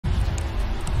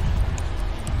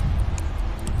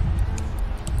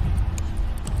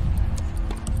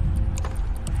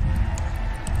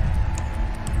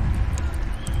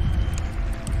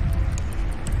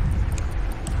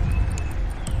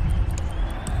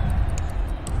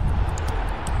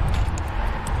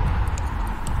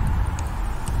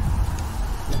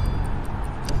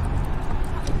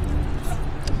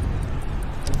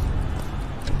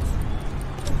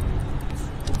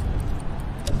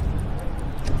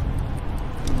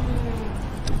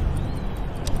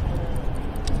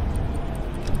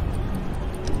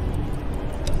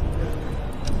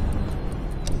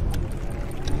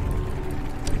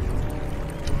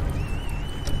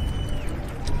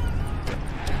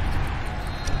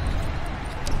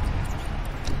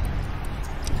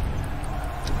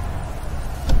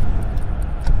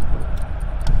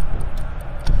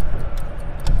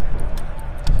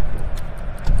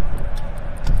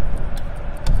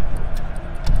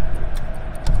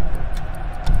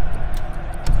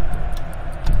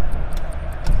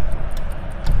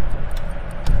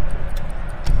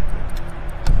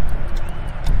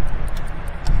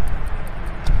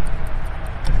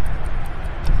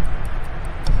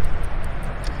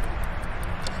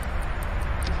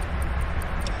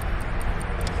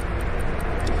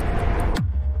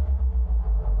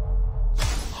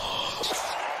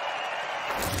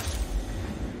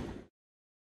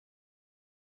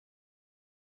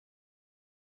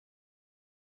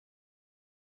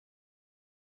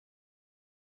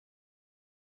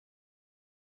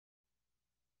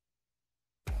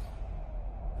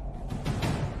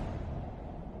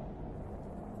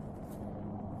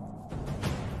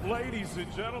Ladies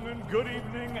and gentlemen, good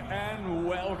evening and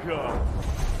welcome.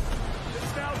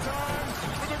 It's now time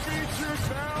for the featured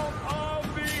bout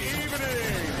of the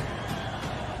evening.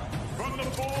 From the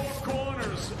four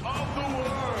corners of the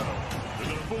world to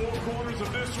the four corners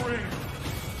of this ring,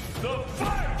 the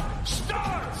fight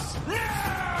starts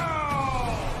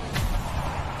now!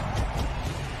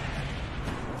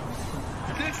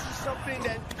 This is something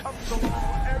that comes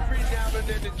along every now and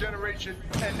then in generation,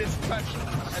 and it's special.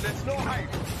 And it's no hype.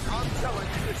 I'm telling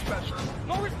you, it's special.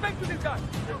 No respect to this guy.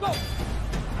 Let's go.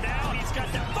 Now he's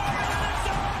got that fire in his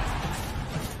eyes!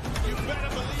 You better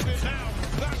believe it now.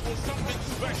 That was something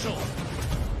special.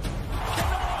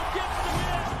 Sandor gets the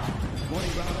win.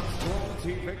 20 rounds, World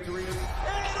Team victory. It is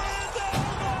over!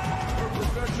 Her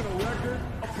professional record,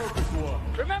 a perfect one.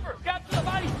 Remember, capture the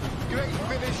body. Great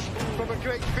finish from a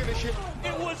great finisher.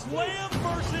 It was Lamb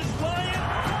versus Lamb.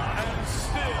 And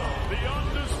still the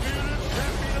undisputed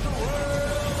champion of the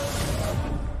world.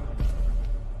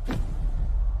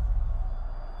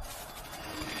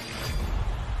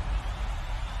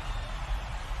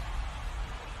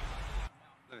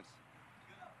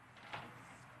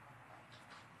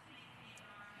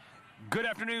 Good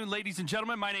afternoon, ladies and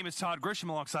gentlemen. My name is Todd Grisham,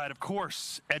 alongside, of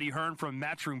course, Eddie Hearn from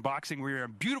Matchroom Boxing. We're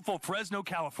in beautiful Fresno,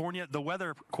 California. The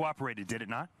weather cooperated, did it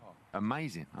not?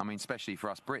 Amazing. I mean, especially for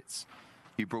us Brits.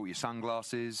 You brought your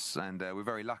sunglasses, and we're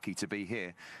very lucky to be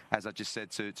here. As I just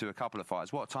said to a couple of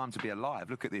fighters, what a time to be alive.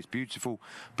 Look at this beautiful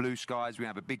blue skies. We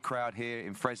have a big crowd here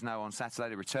in Fresno on Saturday.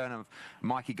 The return of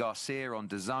Mikey Garcia on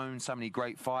Dazn. So many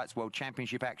great fights, World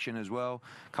Championship action as well.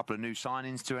 A couple of new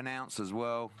signings to announce as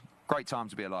well. Great time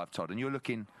to be alive, Todd, and you're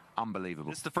looking unbelievable.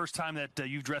 This is the first time that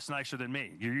you've dressed nicer than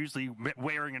me. You're usually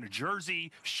wearing a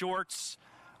jersey, shorts,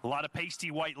 a lot of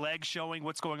pasty white legs showing.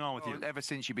 What's going on with you? Ever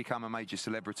since you become a major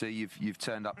celebrity, you've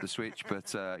turned up the switch,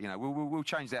 but you know, we'll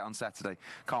change that on Saturday.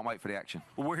 Can't wait for the action.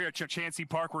 Well, we're here at Chancey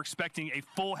Park. We're expecting a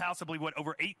full house. I believe, what,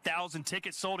 over 8,000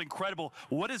 tickets sold. Incredible.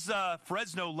 What does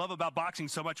Fresno love about boxing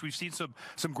so much? We've seen some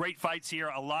great fights here.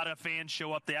 A lot of fans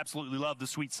show up. They absolutely love the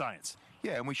sweet science.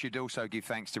 Yeah, and we should also give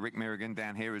thanks to Rick Mirrigan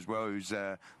down here as well, who's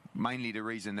mainly the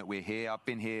reason that we're here. I've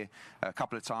been here a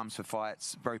couple of times for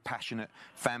fights. Very passionate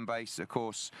fan base, of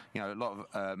course. You know, a lot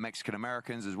of Mexican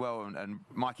Americans as well, and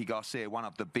Mikey Garcia, one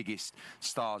of the biggest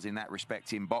stars in that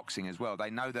respect in boxing as well. They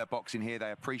know they're boxing here.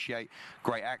 They appreciate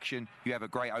great action. You have a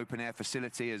great open air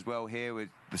facility as well here, with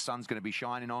the sun's going to be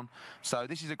shining on. So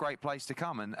this is a great place to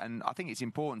come, and I think it's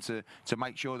important to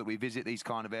make sure that we visit these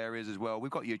kind of areas as well. We've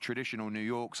got your traditional New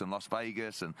Yorks and Las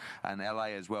Vegas and LA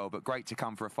as well, but great to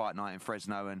come for a fight night in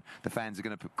Fresno, and the fans are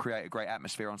going to create a great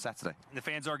atmosphere on Saturday. And the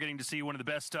fans are getting to see one of the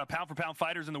best pound-for-pound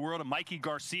fighters in the world, Mikey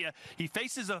Garcia. He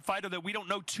faces a fighter that we don't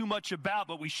know too much about,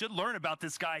 but we should learn about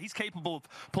this guy. He's capable of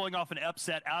pulling off an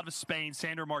upset out of Spain,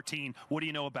 Sandor. What do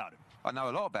you know about him? I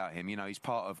know a lot about him. You know, he's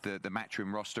part of the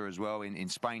Matchroom roster as well. In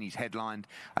Spain, he's headlined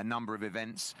a number of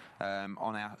events on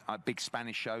our big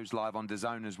Spanish shows live on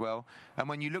Dazn as well. And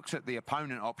when you looked at the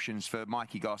opponent options for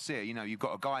Mikey Garcia, you know, you've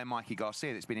got a guy in Mikey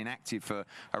Garcia that's been inactive for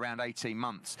around 18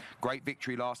 months. Great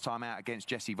victory last time out against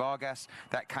Jesse Vargas.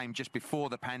 That came just before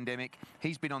the pandemic.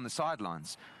 He's been on the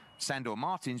sidelines. Sandor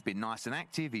Martin's been nice and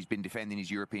active. He's been defending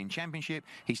his European Championship.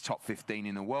 He's top 15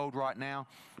 in the world right now.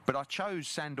 But I chose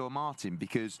Sandor Martin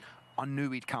because I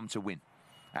knew he'd come to win.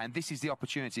 And this is the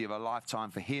opportunity of a lifetime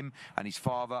for him and his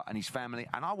father and his family.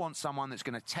 And I want someone that's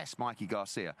going to test Mikey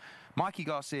Garcia. Mikey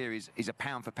Garcia is a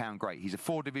pound-for-pound great. He's a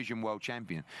 4-division world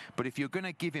champion. But if you're going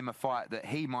to give him a fight that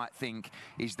he might think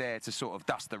is there to sort of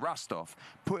dust the rust off,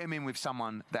 put him in with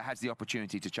someone that has the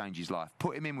opportunity to change his life.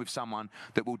 Put him in with someone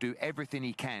that will do everything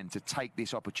he can to take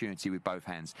this opportunity with both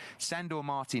hands. Sandor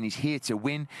Martin is here to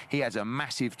win. He has a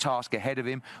massive task ahead of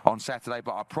him on Saturday,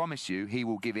 but I promise you he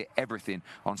will give it everything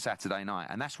on Saturday night.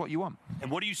 And that's what you want.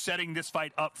 And what are you setting this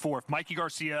fight up for? If Mikey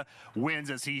Garcia wins,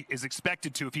 as he is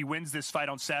expected to, if he wins this fight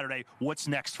on Saturday, what's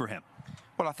next for him?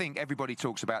 Well, I think everybody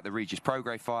talks about the Regis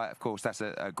Prograis fight. Of course, that's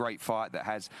a great fight that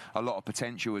has a lot of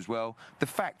potential as well. The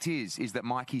fact is that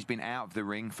Mikey's been out of the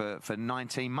ring for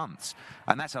 19 months.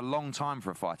 And that's a long time for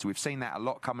a fighter. We've seen that a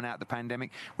lot coming out of the pandemic.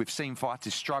 We've seen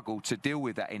fighters struggle to deal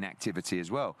with that inactivity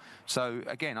as well. So,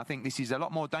 again, I think this is a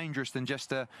lot more dangerous than just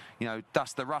to, you know,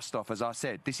 dust the rust off, as I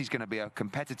said. This is going to be a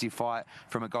competitive fight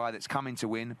from a guy that's coming to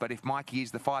win. But if Mikey is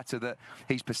the fighter that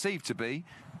he's perceived to be,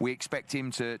 we expect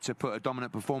him to put a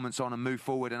dominant performance on and move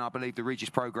forward, and I believe the Regis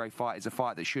Prograis fight is a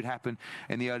fight that should happen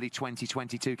in the early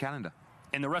 2022 calendar.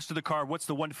 In the rest of the card, what's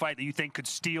the one fight that you think could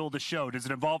steal the show? Does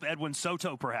it involve Edwin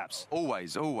Soto, perhaps?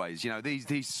 Always, always. You know,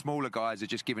 these smaller guys are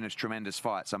just giving us tremendous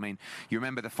fights. I mean, you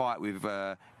remember the fight with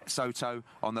Soto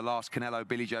on the last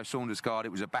Canelo-Billy Joe Saunders card.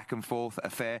 It was a back-and-forth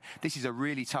affair. This is a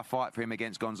really tough fight for him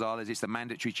against Gonzalez. It's the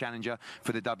mandatory challenger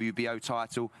for the WBO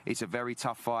title. It's a very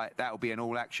tough fight. That'll be an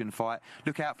all-action fight.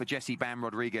 Look out for Jesse Bam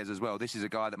Rodriguez as well. This is a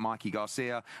guy that Mikey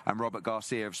Garcia and Robert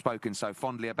Garcia have spoken so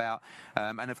fondly about.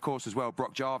 And of course as well,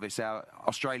 Brock Jarvis, our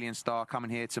Australian star, coming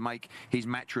here to make his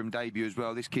Matchroom debut as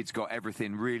well. This kid's got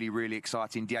everything. Really, really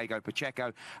exciting. Diego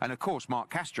Pacheco, and of course Mark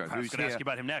Castro, I was going to ask you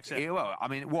about him next. Yeah, well, I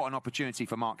mean, what an opportunity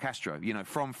for Mark Castro. You know,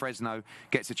 from Fresno,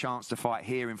 gets a chance to fight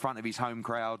here in front of his home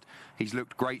crowd. He's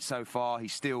looked great so far.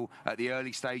 He's still at the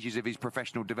early stages of his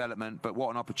professional development, but what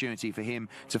an opportunity for him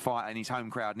to fight in his home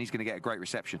crowd, and he's going to get a great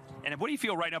reception. And what do you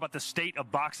feel right now about the state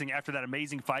of boxing after that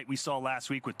amazing fight we saw last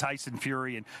week with Tyson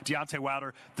Fury and Deontay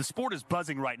Wilder? The sport is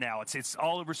buzzing right now. It's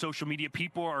all over social media.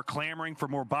 People are clamoring for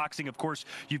more boxing. Of course,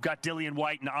 you've got Dillian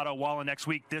White and Otto Wallin next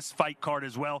week, this fight card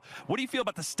as well. What do you feel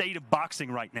about the state of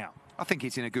boxing right now? I think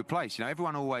it's in a good place. You know,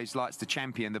 everyone always likes to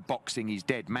champion the boxing is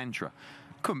dead mantra.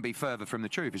 Couldn't be further from the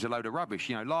truth. It's a load of rubbish.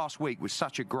 You know, last week was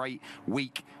such a great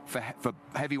week for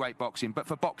heavyweight boxing, but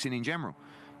for boxing in general.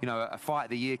 You know, a fight of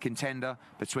the year contender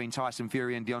between Tyson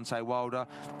Fury and Deontay Wilder,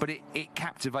 but it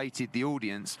captivated the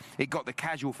audience. It got the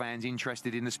casual fans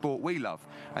interested in the sport we love.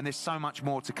 And there's so much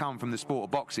more to come from the sport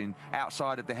of boxing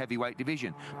outside of the heavyweight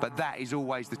division. But that is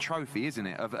always the trophy, isn't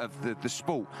it, of the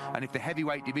sport. And if the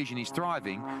heavyweight division is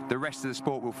thriving, the rest of the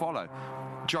sport will follow.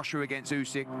 Joshua against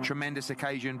Usyk, tremendous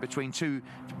occasion between two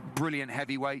brilliant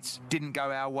heavyweights, didn't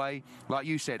go our way. Like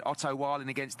you said, Otto Wallin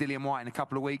against Dillian White in a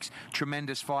couple of weeks,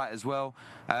 tremendous fight as well.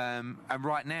 And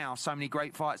right now, so many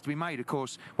great fights to be made. Of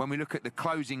course, when we look at the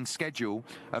closing schedule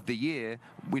of the year,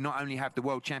 we not only have the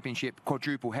World Championship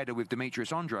quadruple header with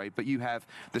Demetrius Andrade, but you have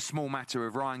the small matter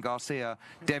of Ryan Garcia,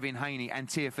 Devin Haney, and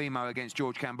Teofimo against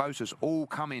George Kambosos, all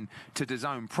coming to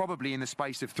Dazn probably in the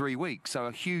space of 3 weeks. So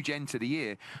a huge end to the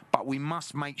year, but we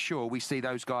must make sure we see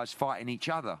those guys fighting each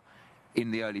other in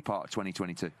the early part of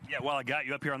 2022. Yeah, well, I got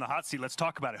you up here on the hot seat. Let's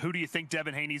talk about it. Who do you think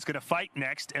Devin Haney is going to fight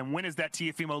next, and when is that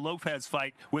Teofimo Lopez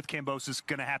fight with Kambosos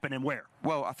going to happen, and where?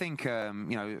 Well, I think you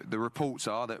know, the reports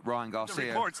are that Ryan Garcia.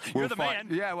 The reports. You're the fight.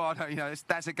 man. Yeah, well, you know,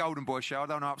 that's a Golden Boy show. I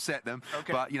don't want to upset them.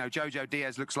 Okay. But you know, Jojo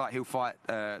Diaz looks like he'll fight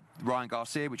Ryan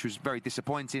Garcia, which was very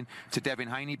disappointing to Devin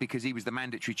Haney because he was the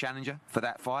mandatory challenger for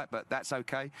that fight. But that's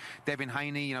okay. Devin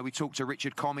Haney, you know, we talked to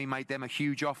Richard Comey, made them a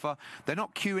huge offer. They're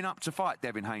not queuing up to fight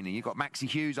Devin Haney. You've got Maxie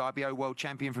Hughes, IBO world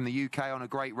champion from the UK, on a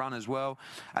great run as well.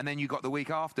 And then you got the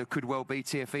week after, could well be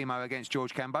Teofimo against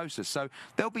George Kambosos. So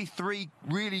there'll be 3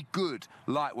 really good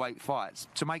lightweight fights.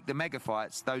 To make the mega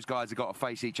fights, those guys have got to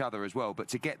face each other as well. But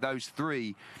to get those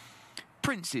 3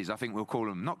 princes, I think we'll call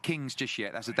them, not kings just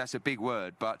yet, that's a big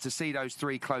word, but to see those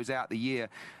 3 close out the year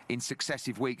in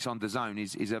successive weeks on Dazn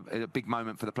is a big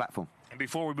moment for the platform. And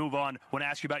before we move on, I want to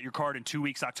ask you about your card in 2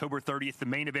 weeks, October 30th, the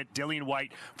main event, Dillian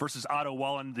White versus Otto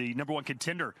Wallin, the #1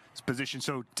 contender position.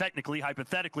 So technically,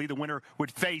 hypothetically, the winner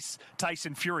would face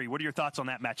Tyson Fury. What are your thoughts on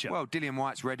that matchup? Well, Dillian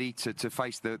White's ready to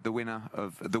face the winner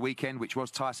of the weekend, which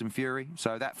was Tyson Fury.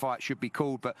 So that fight should be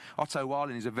called. But Otto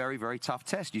Wallin is a very, very tough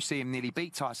test. You see him nearly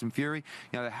beat Tyson Fury.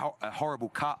 You know, a horrible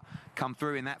cut come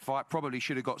through in that fight. Probably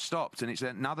should have got stopped. And it's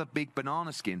another big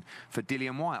banana skin for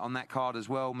Dillian White on that card as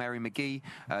well. Mary McGee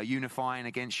unifying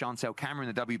against Chantel Cameron,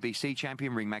 the WBC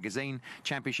champion, Ring Magazine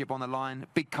championship on the line.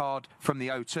 Big card from the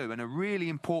O2 and a really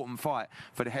important fight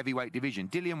for the heavyweight division.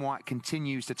 Dillian White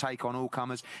continues to take on all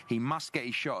comers. He must get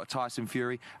his shot at Tyson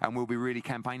Fury, and we'll be really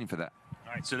campaigning for that.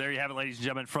 All right, so there you have it, ladies and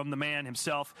gentlemen, from the man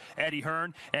himself, Eddie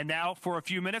Hearn. And now, for a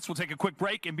few minutes, we'll take a quick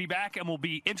break and be back, and we'll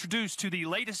be introduced to the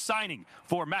latest signing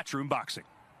for Matchroom Boxing.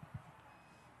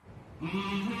 I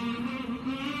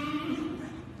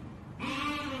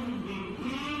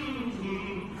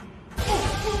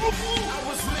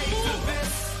was made for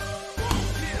this.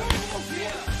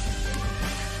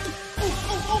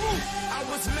 I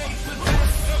was made for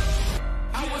this.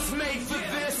 I was made for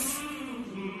this.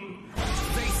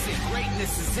 Face it,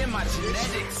 greatness is in my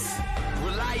genetics.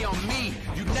 Rely on me,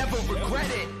 you never regret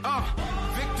it.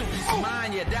 Victory's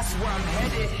mine, yeah, that's where I'm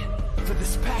headed. For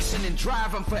this passion and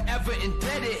drive, I'm forever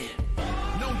indebted.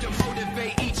 Known to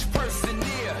motivate each person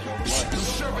near. I'm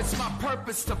sure it's my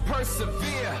purpose to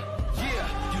persevere. Yeah,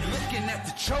 you looking at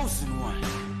the chosen one.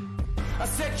 I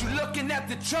said you looking at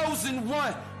the chosen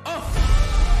one. I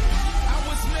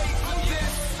was made for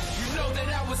this. You know that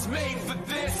I was made for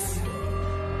this.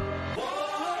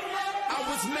 I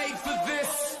was made for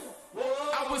this.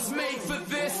 I was made for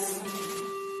this.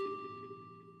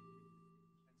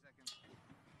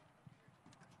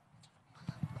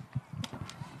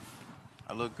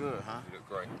 I look good, huh? You look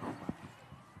great.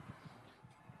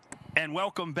 And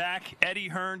welcome back, Eddie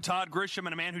Hearn, Todd Grisham,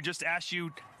 and a man who just asked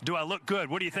you, do I look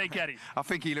good? What do you think, Eddie? I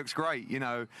think he looks great. You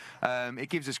know, it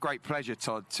gives us great pleasure,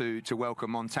 Todd, to welcome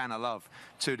Montana Love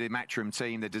to the Matchroom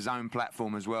team, the Dazn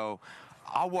platform as well.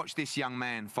 I watched this young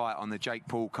man fight on the Jake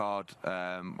Paul card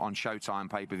on Showtime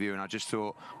pay-per-view, and I just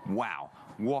thought, wow,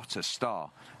 what a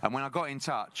star. And when I got in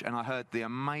touch and I heard the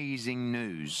amazing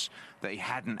news that he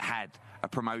hadn't had a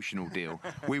promotional deal,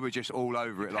 we were just all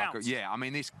over it. Like, yeah, I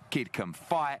mean, this kid can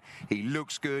fight. He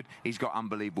looks good. He's got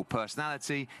unbelievable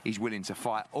personality. He's willing to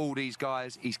fight all these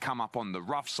guys. He's come up on the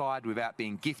rough side without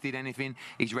being gifted anything.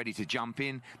 He's ready to jump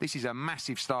in. This is a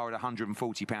massive star at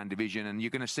 140-pound division, and you're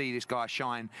going to see this guy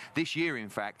shine this year, in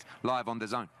fact, live on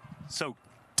Dazn. So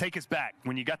take us back.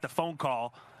 When you got the phone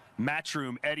call,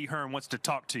 Matchroom, Eddie Hearn wants to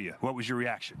talk to you. What was your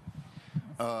reaction?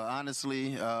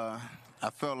 Honestly, I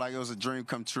felt like it was a dream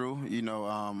come true. You know,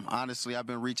 honestly, I've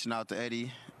been reaching out to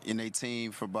Eddie and their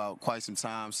team for about quite some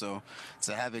time. So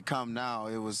to have it come now,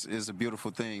 is a beautiful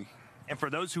thing. And for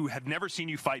those who have never seen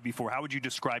you fight before, how would you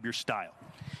describe your style?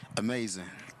 Amazing.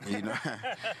 You know,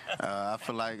 I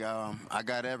feel like I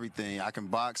got everything. I can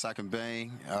box, I can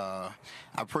bang.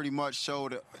 I pretty much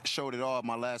showed it all in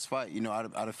my last fight. You know,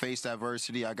 I'd have faced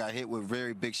adversity. I got hit with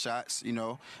very big shots. You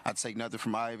know, I take nothing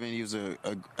from Ivan. He was a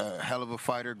hell of a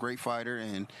fighter, great fighter.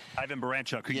 And Ivan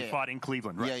Baranchuk, who you fought in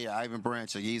Cleveland, right? Yeah, Ivan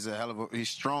Baranchuk. He's he's a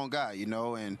strong guy. You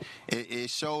know, and it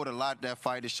showed a lot, that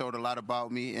fight. It showed a lot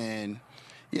about me. And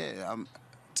yeah,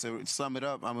 to sum it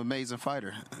up, I'm an amazing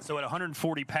fighter. So at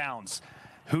 140 pounds,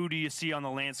 who do you see on the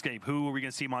landscape? Who are we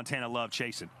going to see Montana Love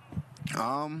chasing?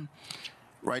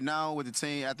 Right now with the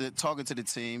team, after talking to the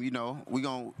team, you know,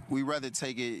 we rather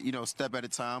take it, you know, step at a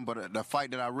time. But the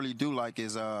fight that I really do like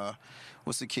is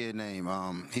what's the kid name?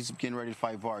 He's getting ready to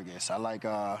fight Vargas. I like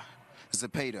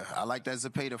Zepeda. I like that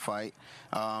Zepeda fight.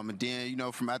 And then, you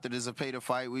know, from after the Zepeda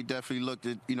fight, we definitely looked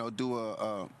at, you know, do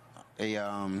a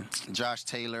Josh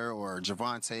Taylor or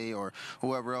Javante or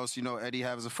whoever else, you know, Eddie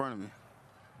has in front of me.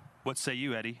 What say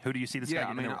you, Eddie? Who do you see this guy? Yeah,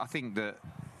 I mean, I think that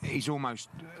he's almost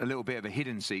a little bit of a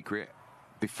hidden secret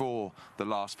before the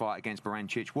last fight against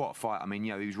Baranchik. What a fight. I mean,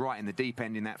 you know, he was right in the deep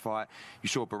end in that fight. You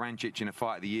saw Baranchik in a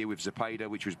fight of the year with Zepeda,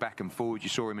 which was back and forward. You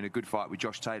saw him in a good fight with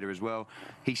Josh Taylor as well.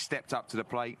 He stepped up to the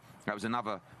plate. That was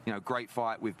another, you know, great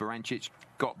fight with Baranchik.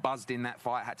 Got buzzed in that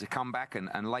fight, had to come back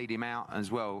and laid him out as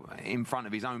well in front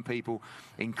of his own people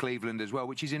in Cleveland as well,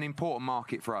 which is an important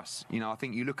market for us. You know, I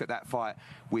think you look at that fight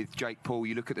with Jake Paul,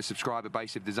 you look at the subscriber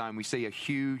base of Dazn, we see a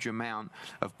huge amount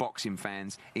of boxing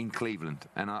fans in Cleveland.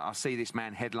 And I see this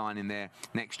man headlining there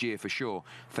next year for sure.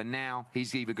 For now,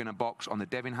 he's either going to box on the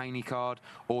Devin Haney card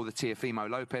or the Teofimo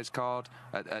Lopez card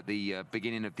at the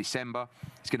beginning of December.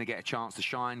 He's going to get a chance to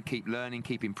shine, keep learning,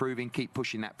 keep improving, keep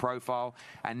pushing that profile.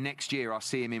 And next year, I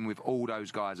see him in with all those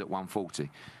guys at 140.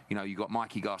 You know, you've got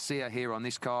Mikey Garcia here on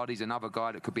this card. He's another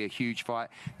guy that could be a huge fight.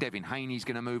 Devin Haney's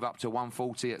going to move up to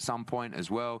 140 at some point as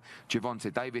well.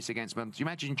 Javonte Davis against... Do you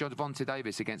imagine Javonte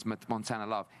Davis against Montana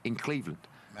Love in Cleveland?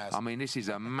 Massive. I mean, this is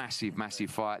a massive, massive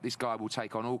fight. This guy will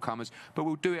take on all comers, but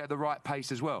we'll do it at the right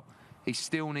pace as well. He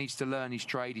still needs to learn his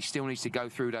trade. He still needs to go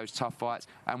through those tough fights,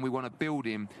 and we want to build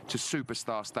him to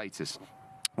superstar status.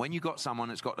 When you've got someone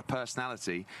that's got the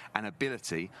personality and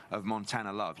ability of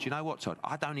Montana Love, do you know what, Todd?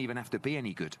 I don't even have to be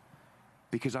any good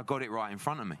because I got it right in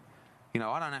front of me. You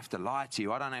know, I don't have to lie to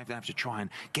you. I don't have to try and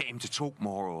get him to talk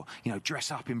more or, you know,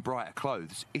 dress up in brighter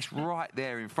clothes. It's right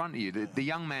there in front of you. The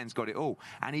young man's got it all,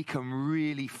 and he can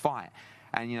really fight.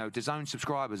 And, you know, Dazn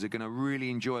subscribers are going to really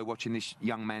enjoy watching this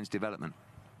young man's development.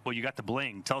 Well, you got the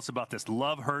bling. Tell us about this.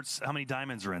 Love hurts. How many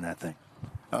diamonds are in that thing?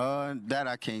 That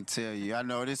I can't tell you. I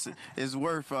know this is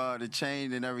worth the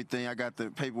chain and everything. I got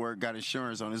the paperwork, got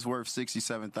insurance on it. It's worth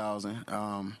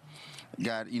 $67,000.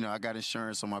 I got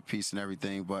insurance on my piece and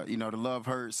everything. But, you know, the love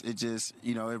hurts. It just,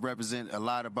 you know, it represents a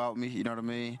lot about me. You know what I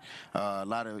mean? A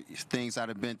lot of things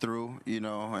I've been through, you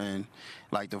know, and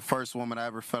like the first woman I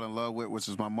ever fell in love with, which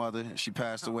was my mother. She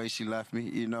passed away. She left me,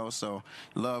 you know, so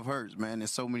love hurts, man, in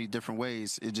so many different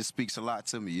ways. It just speaks a lot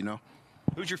to me, you know.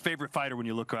 Who's your favorite fighter when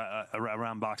you look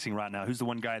around boxing right now? Who's the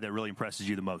one guy that really impresses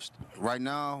you the most? Right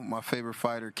now, my favorite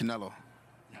fighter, Canelo.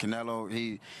 Canelo,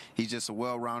 he's just a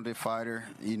well-rounded fighter.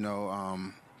 You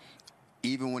know,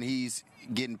 even when he's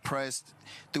getting pressed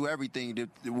through everything,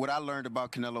 what I learned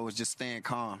about Canelo is just staying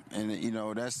calm. And, you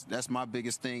know, that's my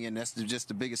biggest thing, and that's just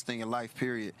the biggest thing in life,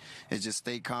 period, is just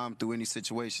stay calm through any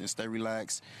situation, stay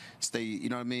relaxed, stay, you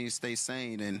know what I mean, stay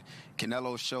sane. And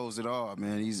Canelo shows it all,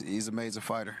 man. He's an amazing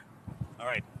fighter. All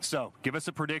right, so give us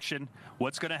a prediction.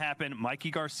 What's going to happen?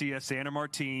 Mikey Garcia, Sandor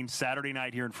Martin, Saturday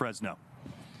night here in Fresno.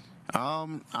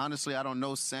 Honestly, I don't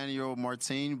know Sandor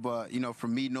Martin, but, you know,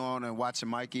 from me knowing and watching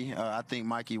Mikey, I think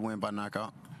Mikey win by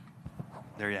knockout.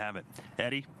 There you have it.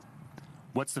 Eddie,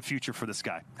 what's the future for this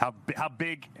guy? How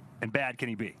big and bad can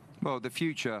he be? Well, the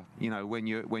future, you know, when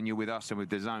you're with us and with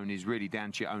Dazn is really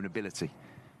down to your own ability.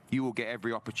 You will get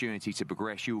every opportunity to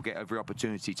progress. You will get every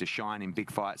opportunity to shine in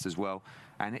big fights as well.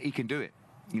 And he can do it.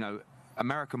 You know,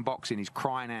 American boxing is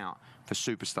crying out for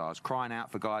superstars, crying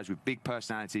out for guys with big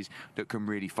personalities that can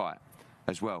really fight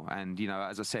as well. And, you know,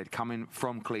 as I said, coming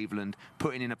from Cleveland,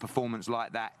 putting in a performance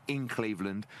like that in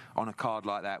Cleveland on a card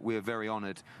like that, we're very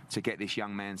honored to get this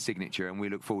young man's signature, and we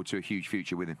look forward to a huge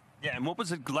future with him. Yeah, and what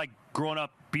was it like growing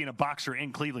up being a boxer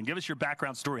in Cleveland? Give us your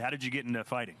background story. How did you get into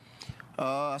fighting?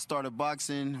 I started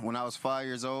boxing when I was 5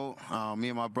 years old. Me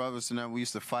and my brothers and them, we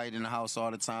used to fight in the house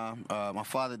all the time. My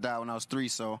father died when I was 3,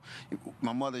 so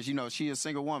my mother's, you know, she a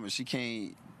single woman. She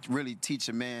can't really teach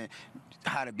a man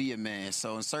how to be a man.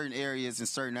 So in certain areas, in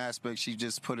certain aspects, she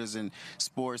just put us in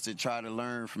sports to try to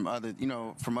learn from other, you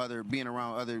know, being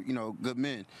around other, you know, good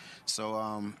men. So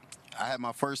I had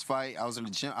my first fight. I was in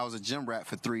the gym. I was a gym rat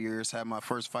for 3 years. Had my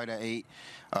first fight at 8.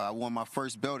 I won my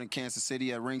first belt in Kansas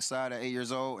City at ringside at 8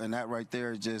 years old, and that right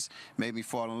there just made me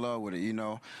fall in love with it, you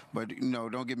know. But, you know,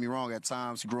 don't get me wrong. At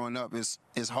times, growing up,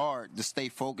 it's hard to stay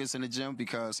focused in the gym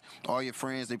because all your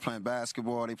friends, they playing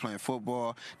basketball, they playing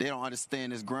football. They don't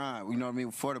understand this grind, you know what I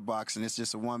mean, for the boxing. It's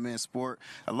just a one-man sport,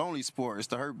 a lonely sport. It's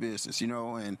the hurt business, you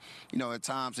know. And, you know, at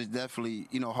times it's definitely,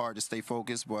 you know, hard to stay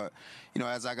focused. But, you know,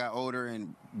 as I got older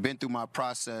and been through my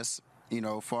process, you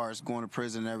know, as far as going to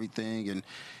prison and everything, and,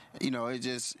 you know, it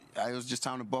was just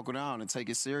time to buckle down and take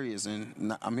it serious,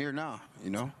 and I'm here now, you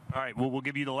know. All right, well, we'll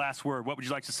give you the last word. What would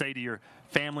you like to say to your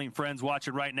family and friends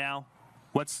watching right now?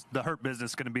 What's the hurt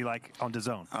business going to be like on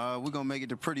Dazn? We're going to make it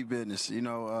the pretty business, you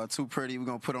know, too pretty. We're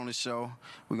going to put on a show.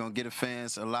 We're going to get the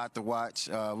fans a lot to watch.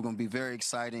 We're going to be very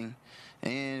exciting.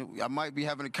 And I might be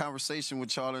having a conversation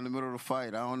with y'all in the middle of the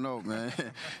fight. I don't know, man.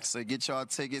 So get y'all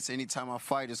tickets. Anytime I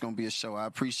fight, it's going to be a show. I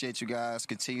appreciate you guys.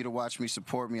 Continue to watch me,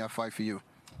 support me. I fight for you.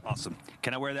 Awesome.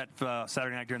 Can I wear that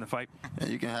Saturday night during the fight? Yeah,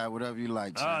 you can have whatever you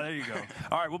like, Jim. Oh, there you go.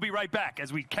 All right, we'll be right back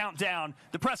as we count down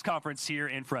the press conference here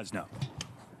in Fresno.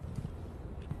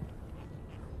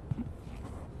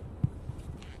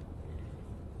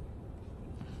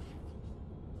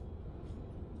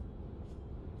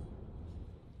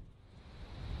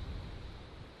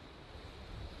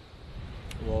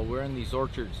 Well, we're in these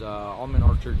orchards, almond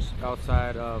orchards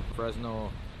outside of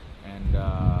Fresno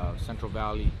and Central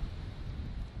Valley.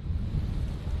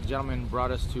 The gentleman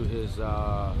brought us to his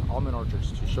almond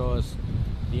orchards to show us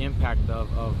the impact of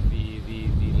the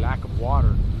lack of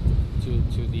water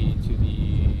to the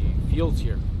fields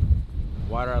here.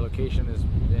 Water allocation has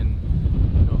been,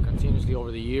 you know, continuously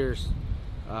over the years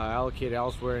allocated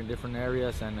elsewhere in different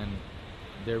areas, and then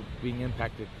they're being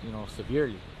impacted, you know,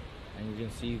 severely. And you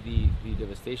can see the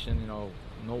devastation, you know,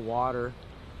 no water,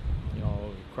 you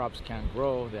know, crops can't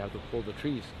grow. They have to pull the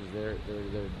trees because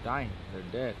they're dying, they're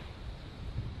dead.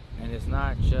 And it's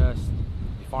not just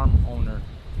the farm owner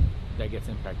that gets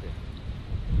impacted.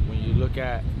 When you look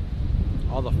at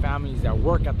all the families that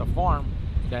work at the farm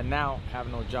that now have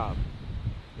no job.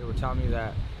 They were telling me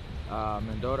that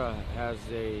Mendota has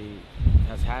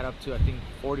had up to, I think,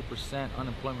 40%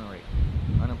 unemployment rate.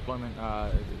 Unemployment,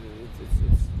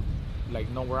 it's like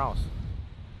nowhere else.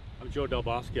 I'm Joe Del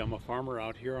Bosque. I'm a farmer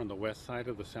out here on the west side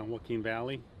of the San Joaquin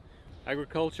Valley.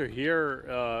 Agriculture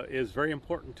here is very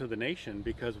important to the nation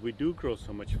because we do grow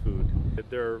so much food.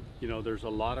 There's a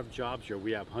lot of jobs here.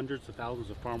 We have hundreds of thousands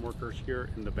of farm workers here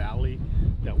in the valley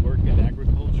that work in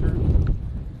agriculture.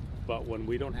 But when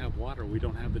we don't have water, we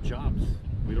don't have the jobs.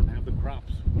 We don't have the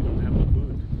crops. We don't have the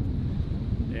food.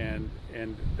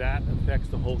 And that affects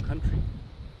the whole country.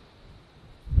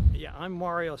 Yeah, I'm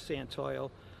Mario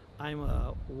Santoyo. I'm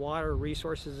a water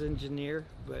resources engineer,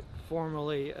 but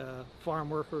formerly a farm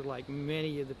worker like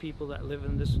many of the people that live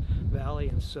in this valley.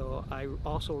 And so I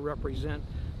also represent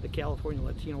the California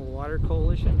Latino Water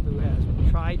Coalition, who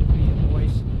has tried to be a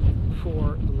voice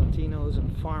for the Latinos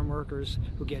and farm workers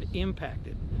who get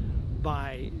impacted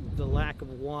by the lack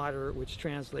of water, which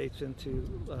translates into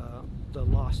the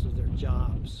loss of their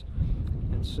jobs.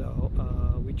 And so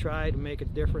we try to make a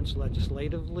difference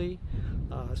legislatively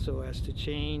so as to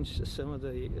change some of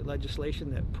the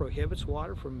legislation that prohibits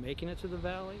water from making it to the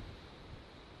valley.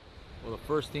 Well, the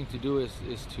first thing to do is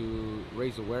to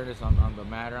raise awareness on the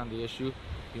matter, on the issue,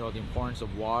 you know, the importance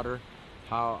of water,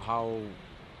 how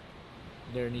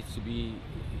there needs to be,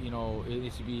 you know,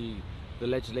 the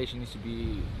legislation needs to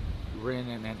be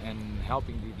written and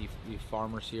helping the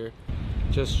farmers here.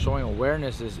 Just showing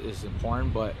awareness is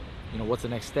important, but, you know, what's the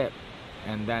next step?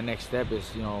 And that next step is,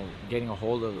 getting a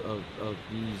hold of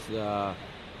these,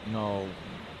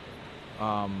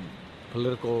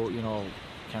 political,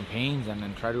 campaigns, and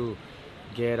then try to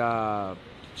get,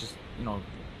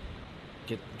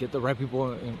 get the right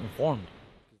people informed.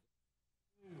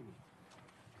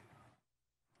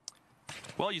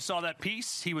 Well, you saw that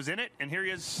piece. He was in it, and here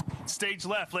he is, stage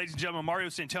left, ladies and gentlemen. Mario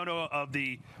Santoyo of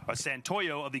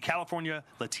the California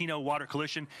Latino Water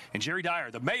Coalition, and Jerry Dyer,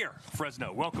 the mayor of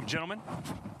Fresno. Welcome, gentlemen.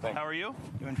 Thanks. How are you?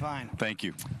 Doing fine. Thank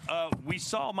you. We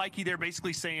saw Mikey there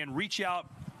basically saying, reach out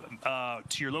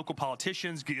to your local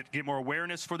politicians, get more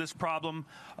awareness for this problem.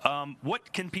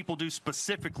 What can people do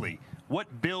specifically?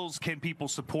 What bills can people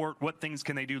support? What things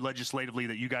can they do legislatively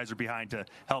that you guys are behind to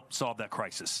help solve that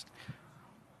crisis?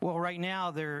 Well, right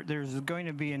now there's going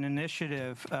to be an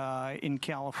initiative in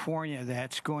California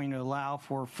that's going to allow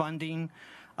for funding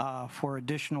for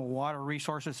additional water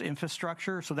resources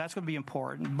infrastructure. So that's going to be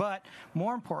important. But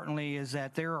more importantly is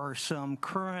that there are some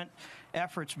current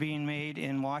efforts being made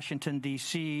in Washington,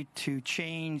 D.C. to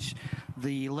change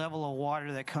the level of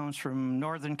water that comes from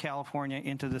Northern California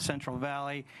into the Central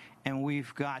Valley. And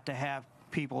we've got to have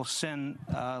people send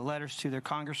letters to their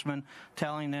congressmen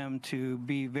telling them to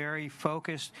be very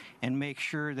focused and make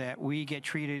sure that we get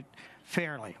treated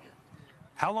fairly.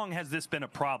 How long has this been a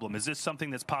problem? Is this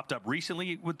something that's popped up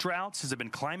recently with droughts? Has it been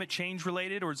climate change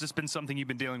related, or has this been something you've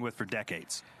been dealing with for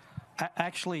decades?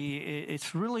 Actually,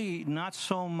 it's really not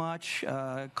so much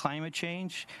climate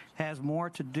change. It has more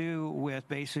to do with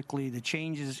basically the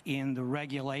changes in the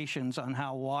regulations on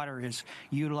how water is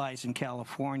utilized in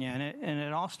California. And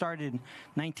it all started in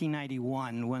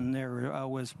 1991 when there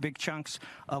was big chunks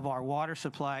of our water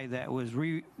supply that was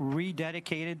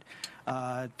rededicated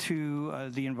to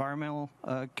the environmental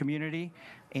community.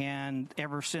 And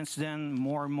ever since then,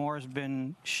 more and more has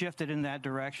been shifted in that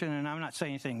direction. And I'm not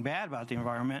saying anything bad about the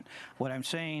environment. What I'm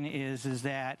saying is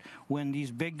that when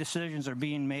these big decisions are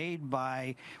being made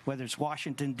by whether it's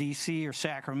Washington, D.C. or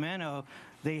Sacramento,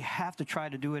 they have to try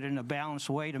to do it in a balanced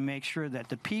way to make sure that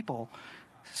the people,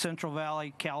 Central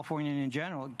Valley, California in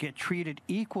general, get treated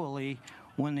equally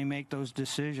when they make those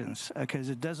decisions, because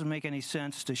it doesn't make any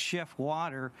sense to shift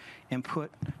water and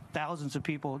put thousands of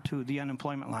people to the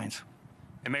unemployment lines.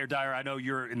 And Mayor Dyer, I know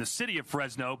you're in the city of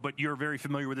Fresno, but you're very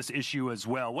familiar with this issue as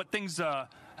well. What things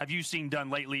have you seen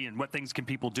done lately, and what things can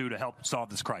people do to help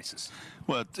solve this crisis?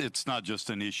 Well, it's not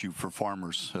just an issue for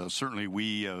farmers. Certainly,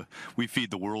 we feed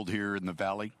the world here in the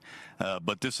valley,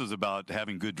 but this is about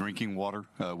having good drinking water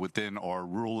within our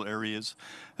rural areas.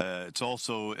 It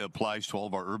also applies to all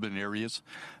of our urban areas.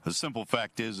 The simple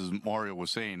fact is, as Mario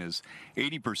was saying, is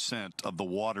 80% of the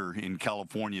water in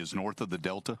California is north of the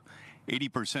Delta.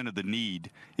 80% of the need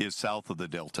is south of the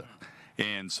Delta.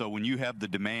 And so when you have the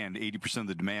demand, 80% of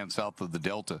the demand south of the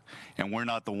Delta, and we're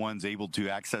not the ones able to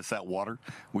access that water,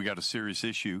 we got a serious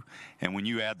issue. And when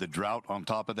you add the drought on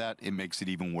top of that, it makes it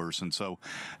even worse. And so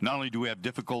not only do we have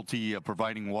difficulty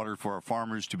providing water for our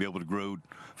farmers to be able to grow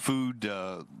food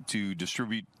to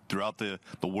distribute throughout the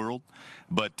world,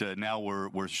 but now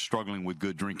we're struggling with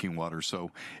good drinking water.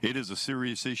 So it is a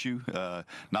serious issue,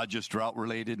 not just drought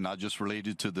related, not just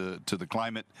related to the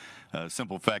climate.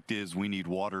 Simple fact is we need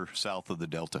water south of the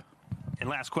Delta. And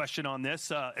last question on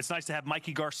this, it's nice to have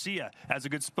Mikey Garcia as a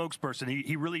good spokesperson.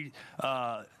 He really,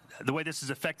 the way this has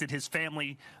affected his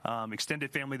family,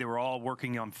 extended family, they were all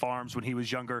working on farms when he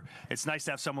was younger. It's nice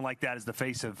to have someone like that as the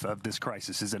face of this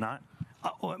crisis, is it not?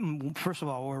 First of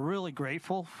all, we're really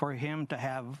grateful for him to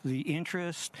have the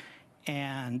interest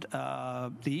and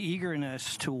the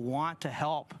eagerness to want to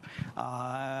help,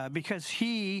 because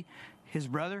his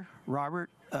brother, Robert,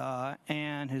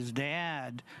 and his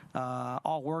dad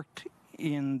all worked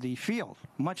in the field,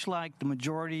 much like the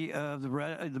majority of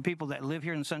the people that live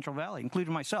here in the Central Valley,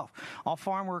 including myself. All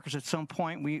farm workers at some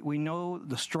point, we know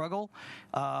the struggle.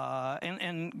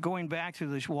 And going back to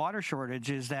this water shortage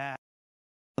is that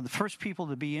the first people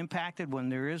to be impacted when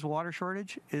there is water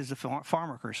shortage is the farm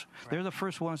workers. Right. They're the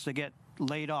first ones to get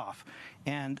laid off,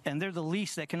 and they're the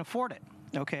least that can afford it.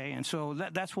 Okay, and so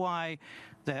that's why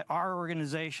our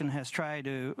organization has tried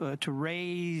to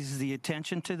raise the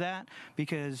attention to that,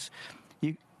 because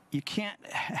you can't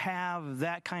have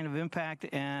that kind of impact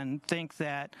and think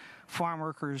that farm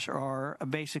workers are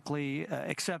basically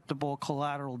acceptable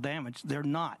collateral damage. They're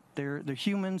not. They're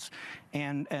humans,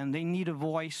 and they need a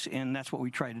voice, and that's what we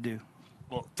try to do.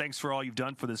 Well, thanks for all you've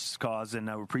done for this cause, and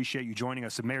I appreciate you joining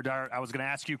us. And Mayor Dyer, I was going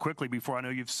to ask you quickly before I know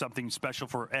you have something special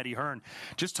for Eddie Hearn.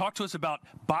 Just talk to us about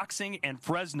boxing and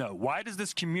Fresno. Why does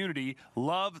this community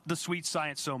love the sweet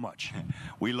science so much?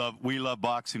 We love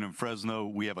boxing in Fresno.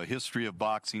 We have a history of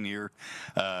boxing here.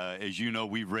 As you know,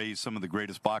 we've raised some of the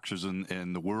greatest boxers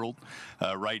in the world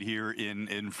right here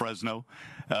in Fresno.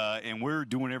 And we're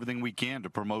doing everything we can to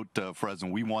promote Fresno.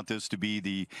 We want this to be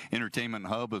the entertainment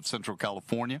hub of Central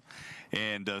California.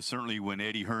 And certainly when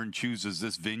Eddie Hearn chooses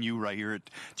this venue right here at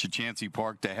Chichansey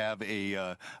Park to have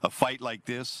a fight like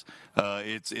this,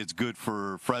 it's good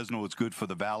for Fresno. It's good for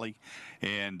the Valley.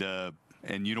 And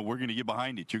you know, we're going to get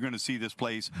behind it. You're going to see this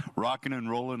place rocking and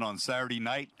rolling on Saturday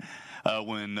night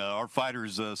when our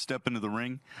fighters step into the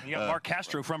ring. You got Mark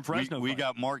Castro from Fresno. We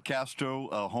got Mark Castro,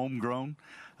 homegrown.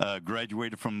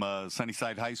 Graduated from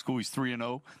Sunnyside High School. He's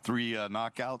 3-0, 3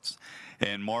 knockouts.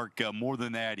 And Mark, more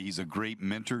than that, he's a great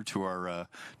mentor to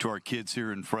our kids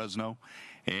here in Fresno.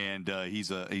 And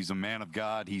he's a man of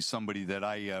God. He's somebody that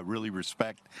I really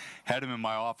respect. Had him in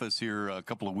my office here a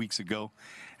couple of weeks ago,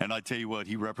 and I tell you what,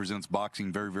 he represents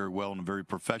boxing very, very well in a very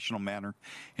professional manner.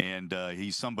 And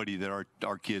he's somebody that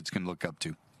our kids can look up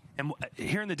to. And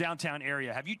here in the downtown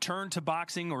area, have you turned to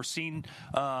boxing or seen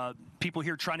people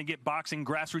here trying to get boxing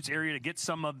grassroots area to get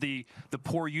some of the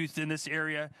poor youth in this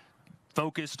area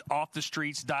focused, off the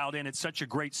streets, dialed in? It's such a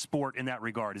great sport in that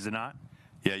regard, is it not?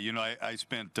 Yeah, you know, I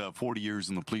spent 40 years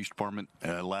in the police department,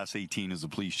 last 18 as a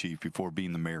police chief before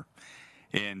being the mayor.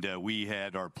 And we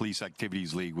had our Police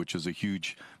Activities League, which is a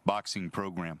huge boxing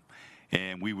program.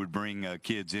 And we would bring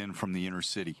kids in from the inner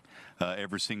city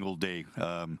every single day.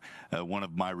 One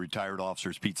of my retired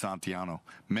officers, Pete Santiano,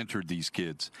 mentored these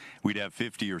kids. We'd have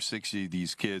 50 or 60 of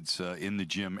these kids in the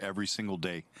gym every single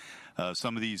day.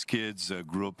 Some of these kids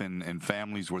grew up in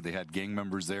families where they had gang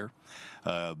members there.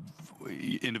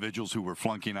 Individuals who were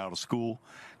flunking out of school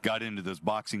got into this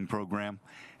boxing program,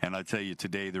 and I tell you,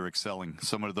 today they're excelling.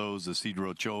 Some of those,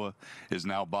 Isidro Ochoa is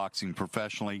now boxing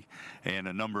professionally, and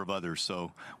a number of others.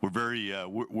 So we're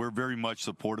very much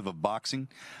supportive of boxing,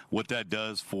 what that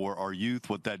does for our youth,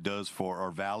 what that does for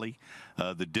our valley,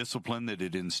 the discipline that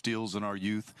it instills in our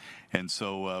youth. And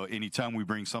so anytime we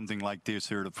bring something like this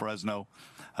here to Fresno,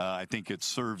 I think it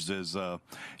serves as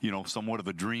somewhat of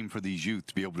a dream for these youth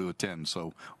to be able to attend.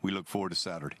 So we look forward to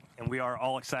Saturday. And we are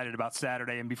all excited about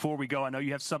Saturday. And before we go, I know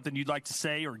you have something you'd like to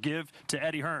say or give to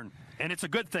Eddie Hearn. And it's a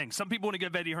good thing. Some people want to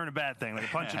give Eddie Hearn a bad thing, like a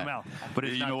punch in the mouth. But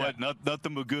it's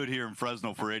nothing but good here in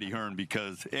Fresno for Eddie Hearn,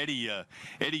 because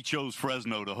Eddie chose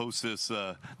Fresno to host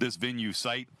this venue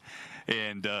site.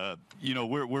 And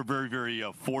we're very, very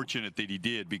fortunate that he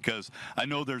did, because I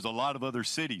know there's a lot of other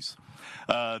cities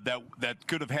that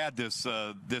could have had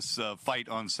this fight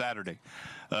on Saturday.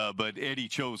 But Eddie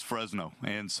chose Fresno.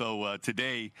 And so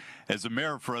today, as a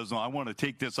mayor of Fresno, I want to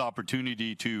take this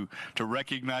opportunity to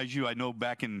recognize you. I know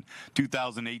back in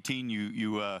 2018,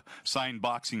 you signed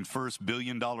boxing's first $1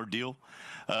 billion deal.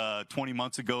 20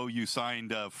 months ago, you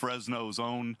signed Fresno's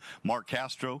own Mark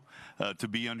Castro to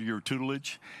be under your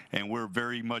tutelage, and we're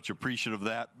very much appreciative of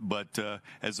that. But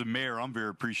as a mayor, I'm very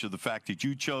appreciative of the fact that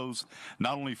you chose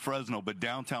not only Fresno, but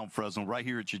downtown Fresno, right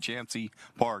here at Chichansey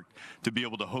Park, to be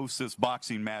able to host this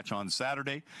boxing match on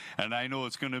Saturday. And I know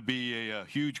it's going to be a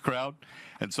huge crowd.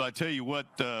 And so I tell you what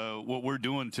we're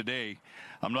doing today,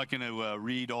 I'm not going to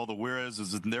read all the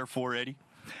whereases and therefore, Eddie,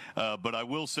 but I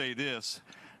will say this.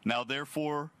 Now,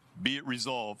 therefore, be it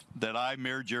resolved that I,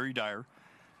 Mayor Jerry Dyer,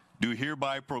 do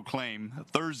hereby proclaim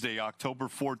Thursday, October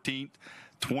 14th,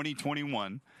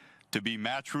 2021, to be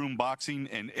Matchroom Boxing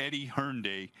and Eddie Hearn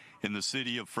Day in the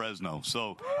city of Fresno.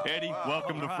 So, Eddie,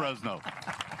 welcome to Fresno.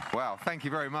 Wow, thank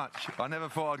you very much. I never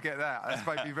thought I'd get that. That's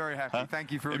made me very happy.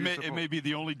 Thank you for your support. It may be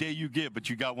the only day you get, but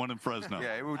you got one in Fresno.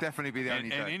 Yeah, it will definitely be the only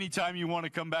day. And anytime you want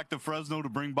to come back to Fresno to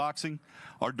bring boxing,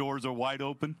 our doors are wide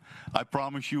open. I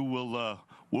promise you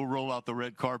we'll roll out the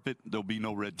red carpet. There'll be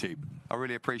no red tape. I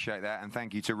really appreciate that, and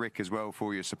thank you to Rick as well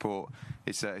for your support.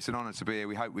 It's an honor to be here.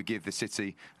 We hope we give the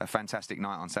city a fantastic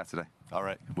night on Saturday. All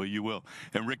right. Well, you will.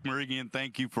 And Rick Merigian,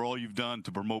 thank you for all you've done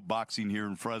to promote boxing here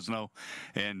in Fresno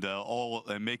and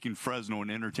making Fresno an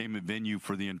entertainment venue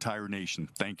for the entire nation.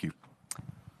 Thank you.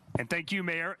 And thank you,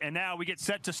 Mayor. And now we get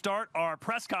set to start our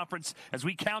press conference as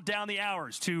we count down the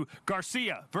hours to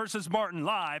Garcia versus Martin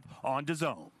live on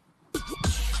Dazn.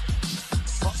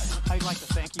 Well, I'd like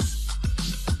to thank you.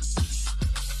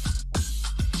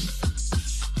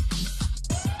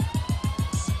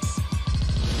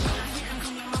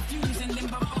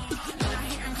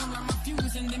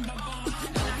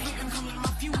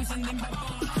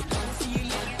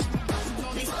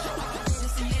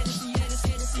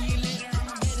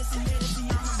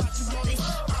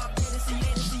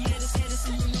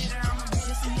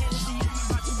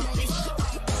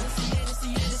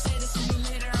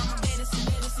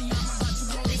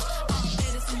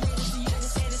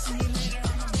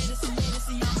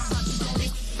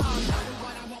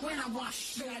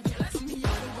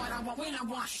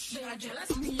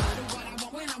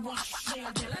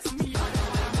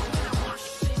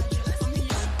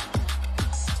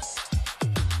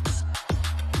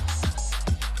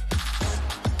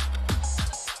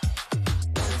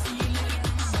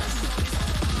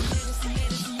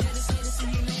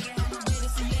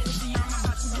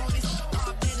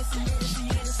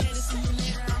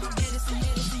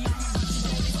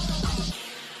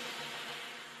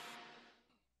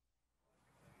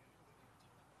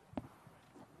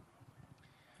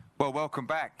 Well, welcome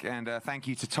back, and thank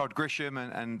you to Todd Grisham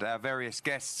and our various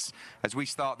guests as we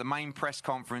start the main press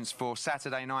conference for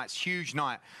Saturday night's huge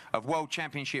night of World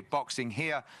Championship Boxing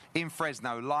here in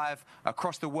Fresno, live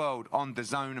across the world on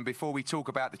Dazn. And before we talk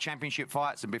about the championship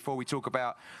fights and before we talk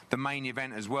about the main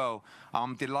event as well,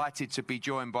 I'm delighted to be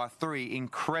joined by three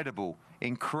incredible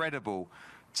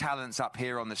talents up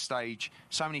here on the stage.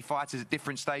 So many fighters at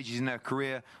different stages in their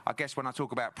career. I guess when I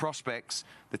talk about prospects,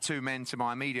 the two men to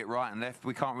my immediate right and left,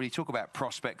 we can't really talk about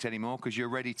prospects anymore because you're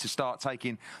ready to start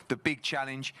taking the big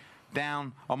challenge.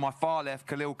 Down on my far left,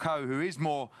 Khalil Coe, who is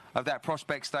more of that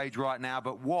prospect stage right now,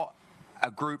 but what a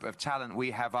group of talent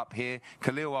we have up here.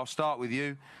 Khalil, I'll start with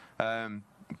you.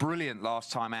 Brilliant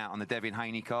last time out on the Devin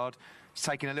Haney card. It's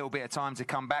taken a little bit of time to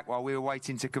come back while we were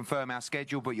waiting to confirm our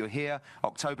schedule, but you're here,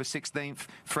 October 16th,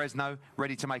 Fresno,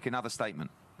 ready to make another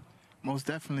statement. Most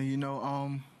definitely, you know,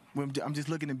 I'm just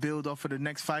looking to build off of the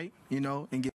next fight, you know,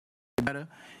 and get better.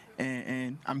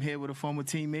 And I'm here with a former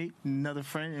teammate, another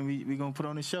friend, and we're going to put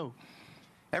on a show.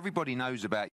 Everybody knows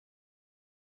about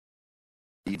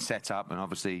you set up, and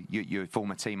obviously your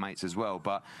former teammates as well,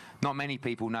 but not many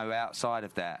people know outside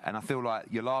of that. And I feel like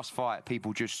your last fight,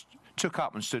 people just took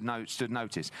up and stood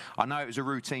notice. I know it was a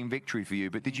routine victory for you,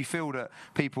 but did you feel that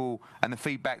people and the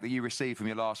feedback that you received from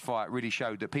your last fight really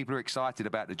showed that people are excited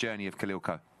about the journey of Khalil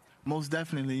Coe? Most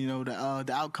definitely, you know,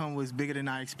 the outcome was bigger than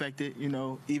I expected. You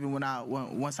know, even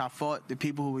once I fought, the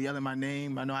people who were yelling my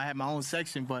name, I know I had my own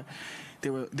section, but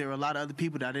there were a lot of other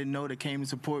people that I didn't know that came to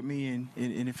support me, and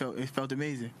it felt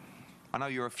amazing. I know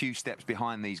you're a few steps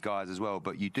behind these guys as well,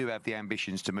 but you do have the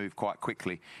ambitions to move quite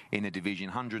quickly in the division.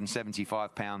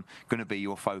 175 pound going to be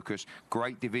your focus.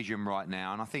 Great division right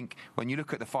now. And I think when you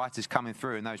look at the fighters coming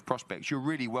through and those prospects, you're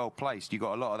really well placed. You've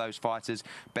got a lot of those fighters,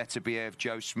 Beterbiev,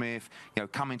 Joe Smith, you know,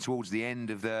 coming towards the end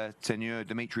of the tenure,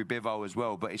 Dimitri Bivol as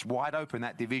well. But it's wide open,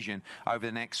 that division, over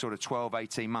the next sort of 12,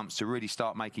 18 months to really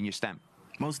start making your stamp.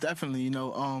 Most definitely, you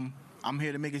know, I'm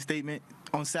here to make a statement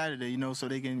on Saturday, you know, so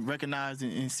they can recognize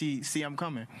and see I'm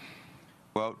coming.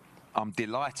 Well, I'm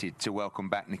delighted to welcome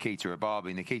back Nikita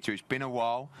Ababi. Nikita, it's been a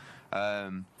while.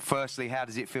 Firstly, how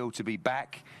does it feel to be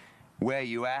back? Where are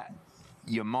you at?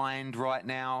 Your mind right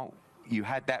now? You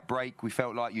had that break. We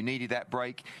felt like you needed that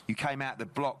break. You came out the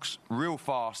blocks real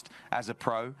fast as a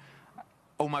pro.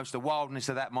 Almost the wildness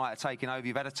of that might have taken over.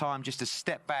 You've had a time just to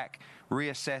step back,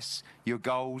 reassess your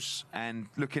goals, and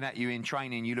looking at you in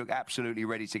training, you look absolutely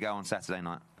ready to go on Saturday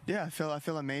night. Yeah, I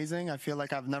feel amazing. I feel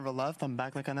like I've never left. I'm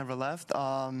back like I never left.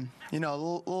 You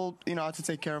know, you know, I have to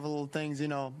take care of little things, you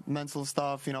know, mental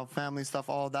stuff, you know, family stuff,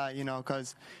 all that, you know,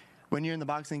 because when you're in the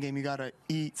boxing game, you gotta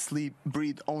eat, sleep,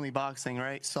 breathe only boxing,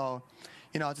 right? So,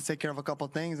 you know, I have to take care of a couple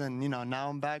things, and you know,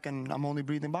 now I'm back and I'm only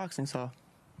breathing boxing. So.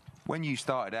 When you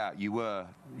started out, you were,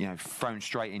 you know, thrown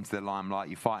straight into the limelight.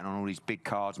 You're fighting on all these big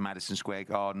cards, Madison Square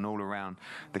Garden, all around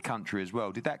the country as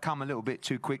well. Did that come a little bit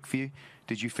too quick for you?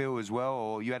 Did you feel as well,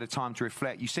 or you had a time to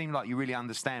reflect? You seem like you really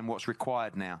understand what's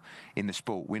required now in the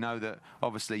sport. We know that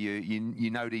obviously you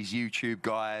know these YouTube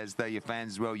guys, they're your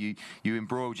fans as well. You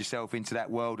embroiled yourself into that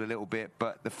world a little bit,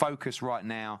 but the focus right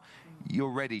now,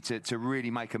 you're ready to really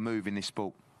make a move in this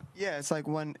sport. Yeah, it's like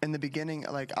when in the beginning,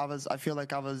 like I feel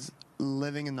like I was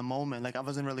living in the moment. Like I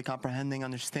wasn't really comprehending,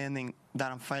 understanding that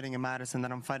I'm fighting in Madison,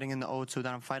 that I'm fighting in the O2,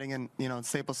 that I'm fighting in, you know,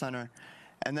 Staples Center.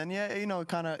 And then yeah, you know, it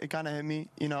kind of hit me,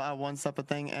 you know, at one step of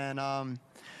thing. And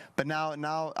but now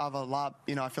I have a lot,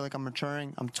 you know, I feel like I'm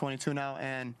maturing. I'm 22 now,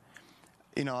 and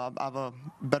you know, I have a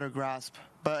better grasp.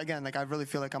 But again, like I really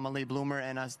feel like I'm a late bloomer,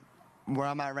 and where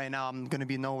I'm at right now, I'm gonna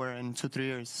be nowhere in 2-3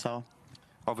 years. So.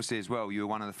 Obviously, as well, you were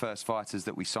one of the first fighters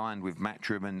that we signed with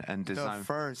Matchroom and Dazn. The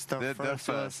first.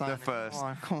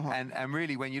 Come on. And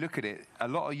really, when you look at it, a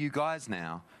lot of you guys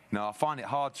now, you know, I find it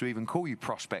hard to even call you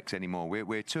prospects anymore.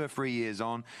 We're 2 or 3 years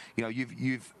on. You know,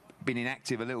 you've been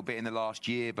inactive a little bit in the last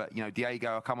year, but you know, Diego,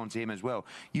 I'll come on to him as well.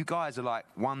 You guys are like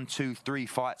 1, 2, 3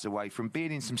 fights away from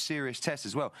being in some serious tests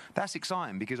as well. That's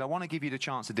exciting because I want to give you the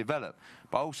chance to develop,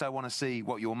 but I also want to see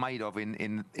what you're made of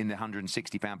in the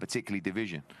 160 pound particularly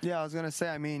division. Yeah, I was gonna say,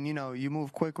 I mean, you know, you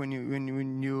move quick when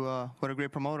you with a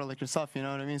great promoter like yourself, you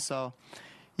know what I mean? So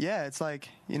yeah, it's like,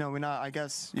 you know, I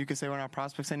guess you could say we're not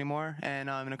prospects anymore, and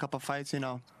in a couple of fights, you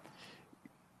know,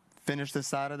 finish this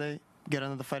Saturday, get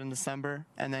another fight in December,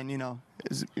 and then, you know,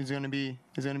 it's going to be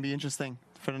interesting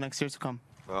for the next years to come.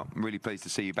 Well, I'm really pleased to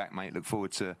see you back, mate. Look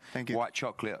forward to White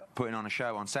Chocolate putting on a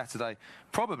show on Saturday.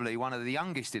 Probably one of the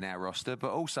youngest in our roster,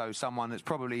 but also someone that's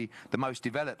probably the most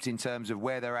developed in terms of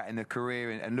where they're at in their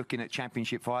career and looking at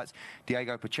championship fights.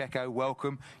 Diego Pacheco,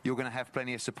 welcome. You're going to have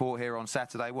plenty of support here on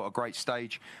Saturday. What a great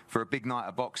stage for a big night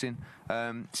of boxing.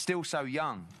 Still so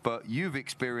young, but you've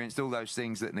experienced all those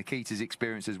things that Nikita's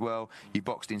experienced as well. You've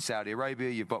boxed in Saudi Arabia.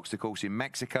 You've boxed, of course, in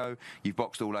Mexico. You've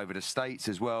boxed all over the States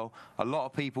as well. A lot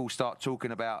of people start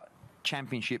talking about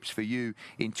championships for you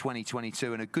in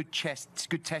 2022, and a good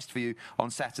test for you on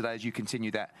Saturday as you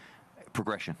continue that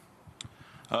progression.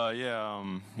 You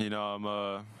know,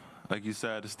 I'm like you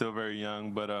said, still very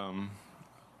young, but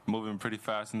moving pretty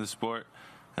fast in the sport,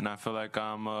 and I feel like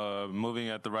I'm moving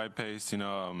at the right pace. You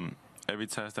know, every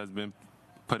test that's been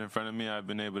put in front of me, I've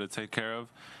been able to take care of,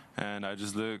 and I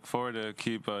just look forward to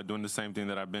keep doing the same thing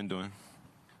that I've been doing.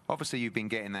 Obviously, you've been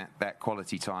getting that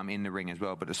quality time in the ring as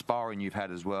well, but the sparring you've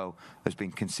had as well has been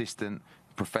consistent,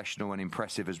 professional, and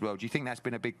impressive as well. Do you think that's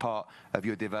been a big part of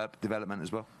your development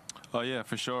as well? Oh yeah,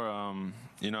 for sure.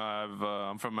 You know,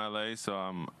 I'm from LA, so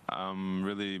I'm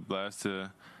really blessed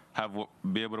to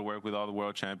be able to work with all the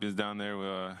world champions down there.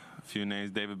 A few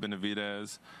names: David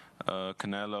Benavidez,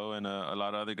 Canelo, and a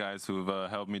lot of other guys who've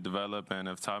helped me develop and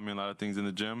have taught me a lot of things in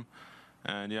the gym.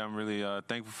 And yeah, I'm really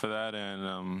thankful for that,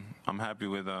 and I'm happy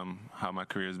with how my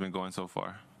career has been going so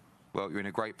far. Well, you're in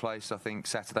a great place. I think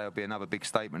Saturday will be another big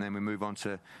statement, and then we move on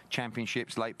to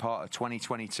championships late part of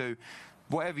 2022.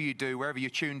 Whatever you do, wherever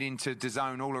you're tuned into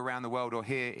Dazn all around the world or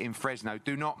here in Fresno,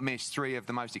 do not miss three of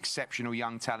the most exceptional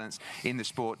young talents in the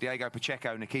sport: Diego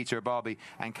Pacheco, Nikita Ababi,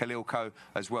 and Khalil Ko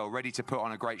as well, ready to put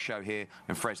on a great show here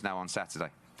in Fresno on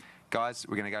Saturday. Guys,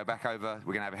 we're going to go back over.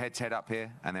 We're going to have a head-to-head up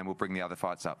here, and then we'll bring the other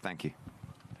fights up. Thank you.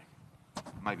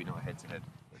 Maybe not a head-to-head,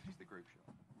 but just the group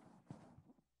shot.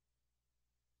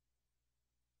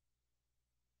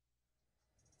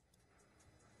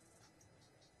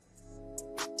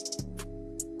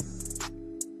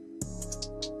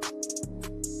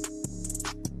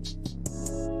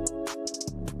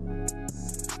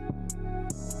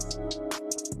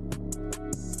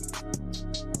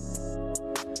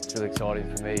 It's really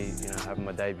exciting for me, you know, having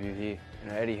my debut here. You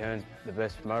know, Eddie Hearn's the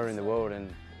best promoter in the world,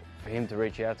 and for him to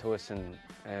reach out to us and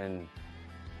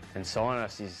sign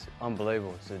us is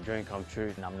unbelievable. It's a dream come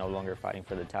true. And I'm no longer fighting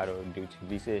for the title due to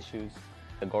visa issues.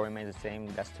 The goal remains the same,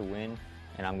 that's to win,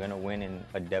 and I'm gonna win in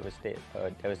a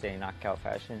devastating knockout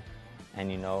fashion.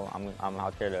 And you know, I'm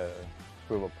out there to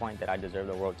prove a point that I deserve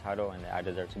the world title and that I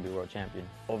deserve to be world champion.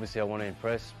 Obviously I want to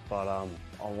impress, but I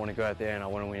want to go out there and I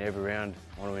want to win every round.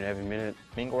 I want to win every minute.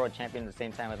 Being world champion at the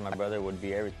same time as my brother would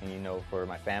be everything, you know, for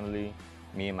my family,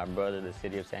 me and my brother, the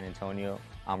city of San Antonio.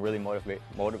 I'm really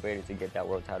motivated to get that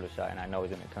world title shot, and I know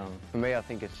it's going to come. For me, I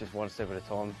think it's just one step at a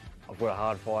time. I've got a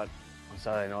hard fight on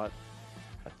Saturday night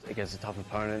against a tough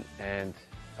opponent, and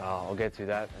I'll get through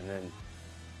that, and then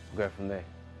we'll go from there.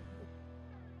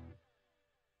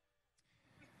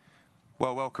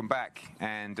 Well, welcome back,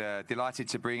 and delighted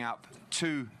to bring up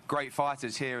two great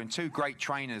fighters here and two great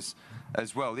trainers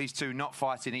as well. These two not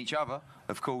fighting each other,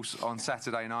 of course, on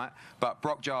Saturday night, but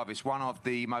Brock Jarvis, one of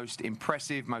the most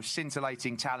impressive, most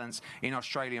scintillating talents in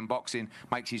Australian boxing,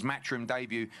 makes his matchroom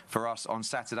debut for us on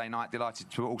Saturday night. Delighted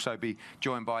to also be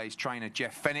joined by his trainer,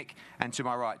 Jeff Fennick, and to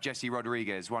my right, Jesse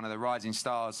Rodriguez, one of the rising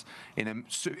stars in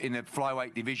the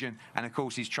flyweight division, and of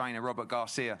course his trainer, Robert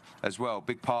Garcia, as well.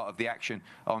 Big part of the action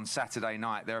on Saturday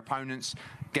night. Their opponents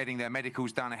getting their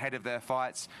medicals done ahead of their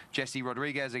fights. Jesse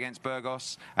Rodriguez against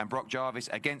Burgos, and Brock Jarvis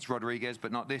against Rodriguez,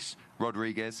 but not this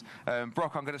Rodriguez.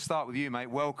 Brock, I'm going to start with you, mate.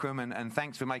 Welcome, and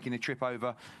thanks for making the trip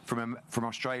over from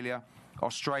Australia.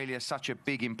 Australia, such a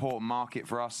big, important market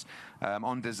for us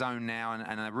on Dazn now,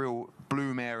 and a real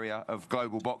bloom area of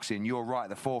global boxing. You're right at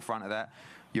the forefront of that.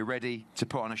 You're ready to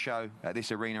put on a show at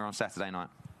this arena on Saturday night.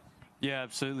 Yeah,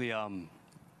 absolutely.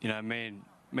 You know, me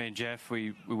and Jeff,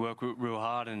 we work real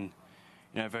hard, and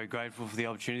you know, very grateful for the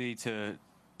opportunity to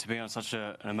be on such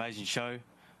an amazing show.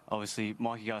 Obviously,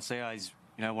 Mikey Garcia is,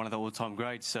 you know, one of the all-time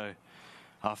greats. So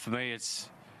for me, it's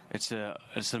an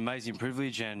amazing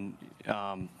privilege, and you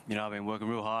know, I've been working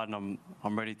real hard, and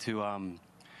I'm ready to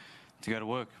go to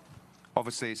work.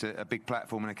 Obviously, it's a big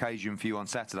platform and occasion for you on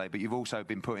Saturday, but you've also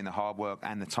been putting the hard work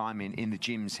and the time in the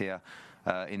gyms here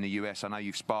in the US. I know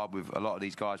you've sparred with a lot of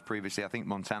these guys previously. I think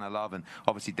Montana Love and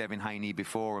obviously Devin Haney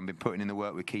before, and been putting in the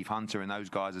work with Keith Hunter and those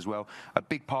guys as well. A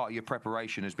big part of your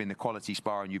preparation has been the quality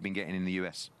sparring you've been getting in the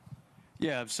US.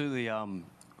 Yeah, absolutely.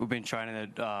 We've been training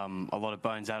at a lot of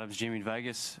Bones Adams gym in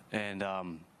Vegas, and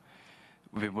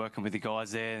we've been working with the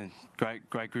guys there,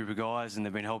 great group of guys, and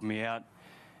they've been helping me out.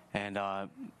 And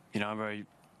you know, I'm very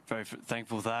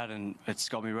thankful for that, and it's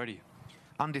got me ready.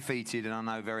 Undefeated, and I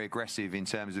know very aggressive in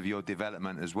terms of your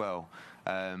development as well,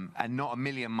 and not a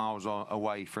million miles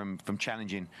away from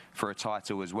challenging for a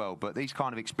title as well. But these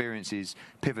kind of experiences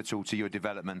pivotal to your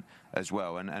development as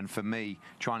well. And for me,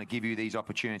 trying to give you these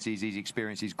opportunities, these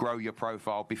experiences, grow your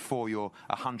profile before you're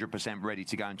 100% ready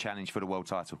to go and challenge for the world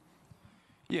title.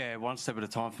 Yeah, one step at a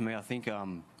time for me. I think you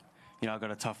know, I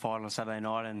got a tough fight on Saturday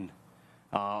night, and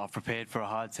I've prepared for a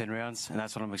hard 10 rounds, and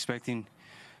that's what I'm expecting.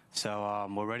 So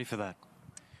we're ready for that.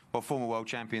 Well, former world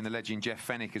champion, the legend Jeff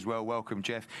Fennick as well. Welcome,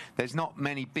 Jeff. There's not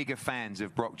many bigger fans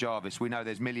of Brock Jarvis. We know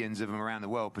there's millions of them around the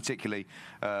world, particularly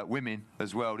women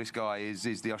as well. This guy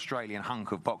is the Australian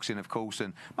hunk of boxing, of course,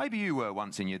 and maybe you were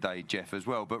once in your day, Jeff, as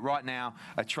well. But right now,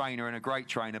 a trainer and a great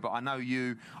trainer. But I know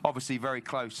you, obviously very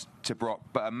close to Brock,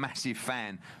 but a massive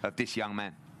fan of this young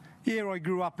man. Yeah, I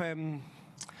grew up in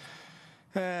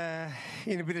a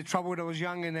bit of trouble when I was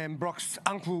young, and Brock's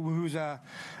uncle, who was an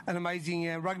amazing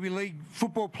rugby league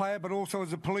football player, but also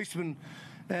as a policeman,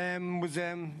 was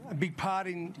a big part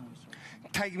in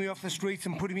taking me off the streets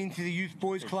and putting me into the youth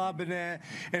boys club and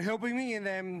helping me.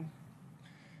 And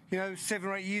you know, 7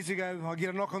 or 8 years ago, I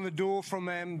get a knock on the door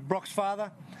from Brock's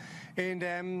father,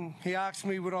 and he asked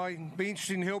me would I be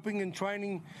interested in helping and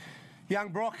training young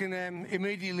Brock, and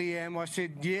immediately I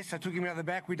said yes. I took him out the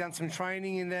back. We'd done some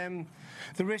training, and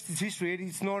the rest is history.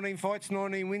 It's 19 fights,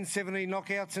 19 wins, 17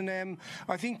 knockouts, and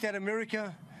I think that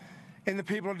America and the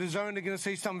people of Dazn are going to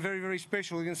see something very, very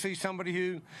special. They're going to see somebody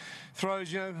who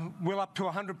throws, you know, well up to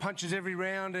 100 punches every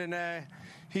round, and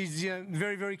he's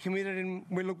very, very committed. And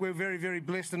we're very, very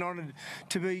blessed and honoured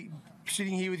to be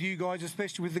sitting here with you guys,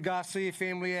 especially with the Garcia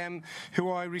family,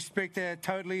 who I respect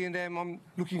totally, and I'm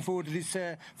looking forward to this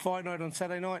fight night on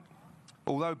Saturday night.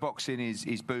 Although boxing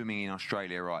is booming in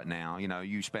Australia right now, you know,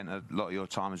 you spent a lot of your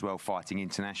time as well fighting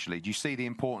internationally. Do you see the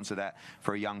importance of that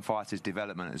for a young fighter's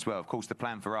development as well? Of course, the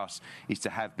plan for us is to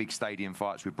have big stadium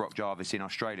fights with Brock Jarvis in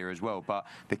Australia as well, but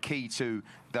the key to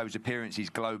those appearances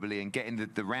globally and getting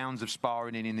the rounds of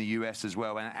sparring in the US as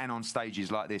well, and on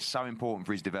stages like this, so important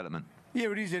for his development. Yeah,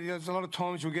 it is, Eddie. There's a lot of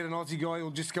times you'll get an Aussie guy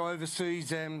who'll just go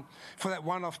overseas for that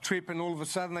one-off trip, and all of a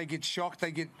sudden they get shocked,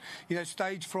 they get, you know,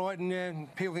 stage fright,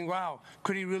 and people think, wow,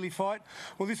 could he really fight?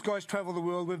 Well, this guy's travelled the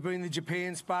world. We've been to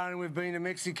Japan sparring, we've been to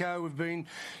Mexico, we've been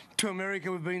to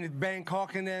America, we've been to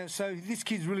Bangkok, and so this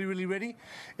kid's really, really ready.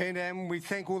 And we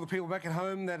thank all the people back at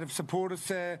home that have supported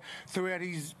us throughout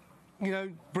his, you know,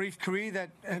 brief career,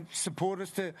 that have supported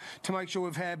us to make sure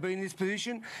we've been in this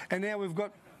position. And now we've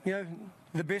got, you know,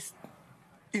 the best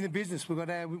in the business. We've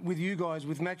got with you guys,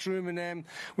 with Matchroom, and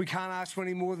we can't ask for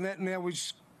any more than that. Now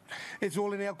it's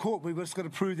all in our court. We've just got to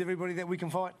prove to everybody that we can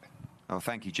fight. Well,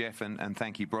 thank you, Jeff, and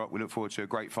thank you, Brock. We look forward to a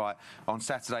great fight on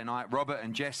Saturday night. Robert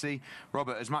and Jesse.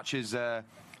 Robert, as much as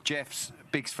Jeff's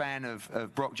big fan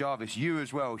of Brock Jarvis, you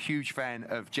as well, huge fan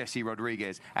of Jesse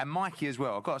Rodriguez, and Mikey as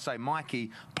well. I've got to say,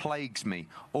 Mikey plagues me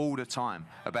all the time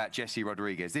about Jesse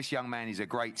Rodriguez. This young man is a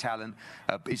great talent.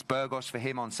 It's Burgos for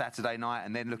him on Saturday night,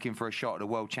 and then looking for a shot at the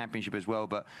World Championship as well,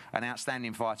 but an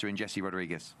outstanding fighter in Jesse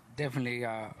Rodriguez. Definitely,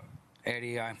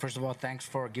 Eddie, first of all, thanks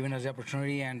for giving us the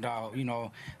opportunity, and you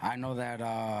know, I know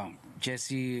that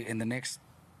Jesse, in the next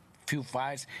few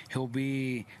fights, he'll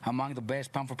be among the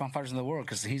best pound-for-pound fighters in the world,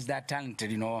 because he's that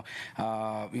talented. You know,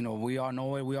 we all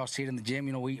know it. We all see it in the gym.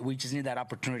 You know, we just need that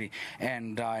opportunity,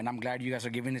 and I'm glad you guys are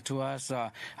giving it to us.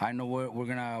 I know we're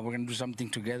gonna do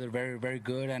something together, very, very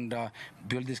good, and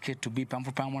build this kid to be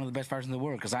pound-for-pound one of the best fighters in the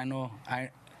world. Because I know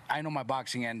my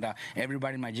boxing, and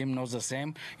everybody in my gym knows the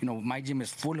same. You know, my gym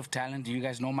is full of talent. You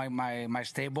guys know my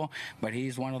stable, but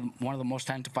he's one of the most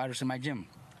talented fighters in my gym.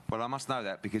 Well, I must know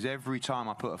that, because every time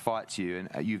I put a fight to you,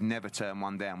 and you've never turned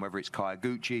one down, whether it's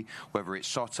Kayaguchi, whether it's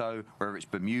Soto, whether it's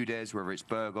Bermudez, whether it's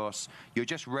Burgos, you're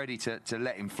just ready to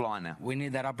let him fly now. We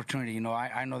need that opportunity. You know,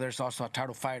 I know there's also a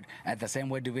title fight at the same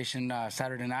weight division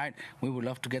Saturday night. We would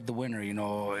love to get the winner. You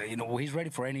know, he's ready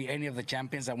for any of the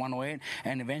champions at 108,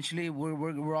 and eventually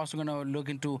we're also going to look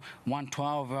into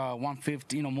 112,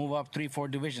 150. You know, move up 3-4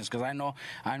 divisions, because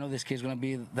I know this kid's going to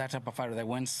be that type of fighter that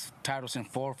wins titles in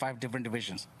 4 or 5 different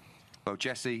divisions. Well,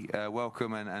 Jesse,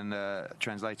 welcome, and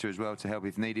translator as well to help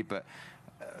if needed. But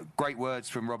great words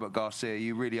from Robert Garcia.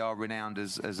 You really are renowned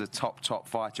as a top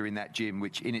fighter in that gym,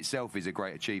 which in itself is a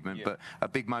great achievement, but a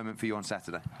big moment for you on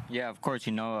Saturday. Yeah, of course.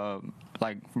 You know,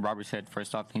 like Robert said,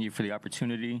 first off, thank you for the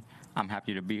opportunity. I'm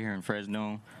happy to be here in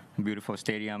Fresno, beautiful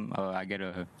stadium. I get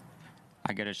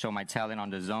to show my talent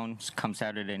on Dazn come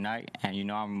Saturday night, and you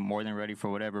know I'm more than ready for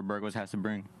whatever Burgos has to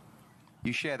bring.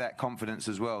 You share that confidence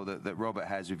as well that Robert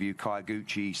has with you,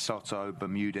 Kaiguchi, Soto,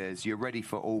 Bermudez. You're ready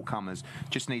for all comers.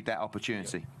 Just need that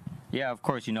opportunity. Yeah, of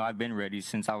course. You know, I've been ready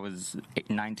since I was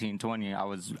 19, 20. I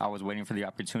was waiting for the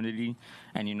opportunity,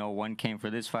 and you know, one came for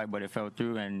this fight, but it fell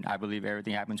through. And I believe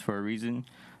everything happens for a reason.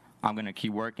 I'm gonna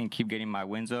keep working, keep getting my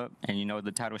wins up, and you know,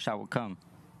 the title shot will come.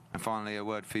 And finally, a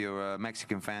word for your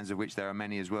Mexican fans, of which there are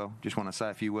many as well. Just want to say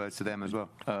a few words to them as well.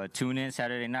 Tune in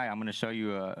Saturday night. I'm going to show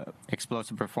you an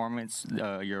explosive performance,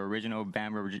 your original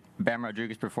Bam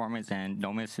Rodriguez performance, and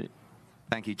don't miss it.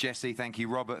 Thank you, Jesse. Thank you,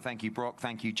 Robert. Thank you, Brock.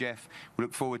 Thank you, Jeff. We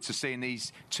look forward to seeing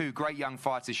these two great young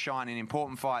fighters shine in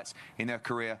important fights in their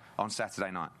career on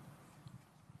Saturday night.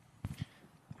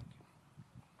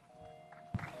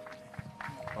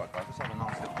 All right, guys, let's have a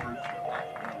nice little group shot.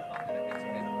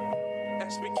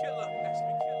 SB Killer.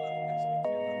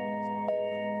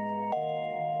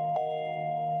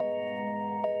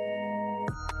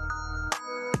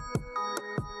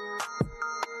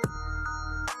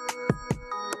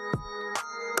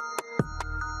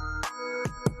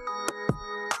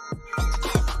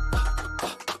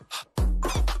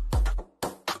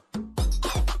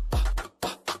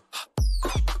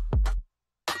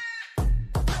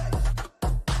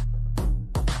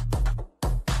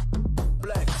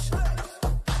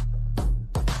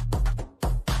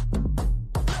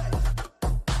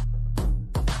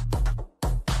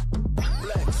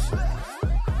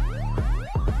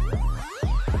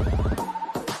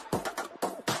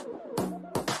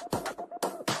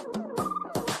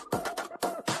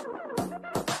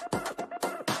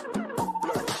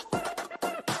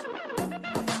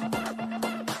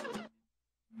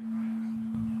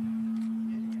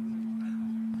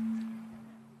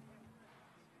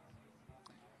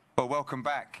 Well, welcome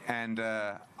back, and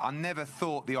I never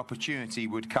thought the opportunity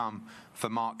would come for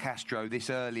Mark Castro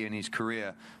this early in his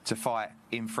career to fight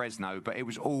in Fresno, but it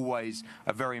was always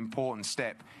a very important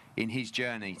step in his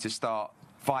journey to start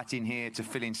fighting here, to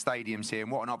fill in stadiums here,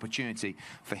 and what an opportunity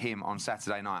for him on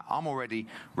Saturday night. I'm already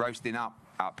roasting up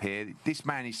here. This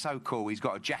man is so cool. He's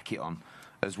got a jacket on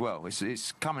as well.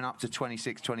 It's coming up to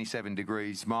 26, 27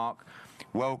 degrees. Mark,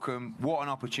 welcome. What an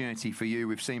opportunity for you.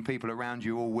 We've seen people around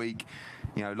you all week.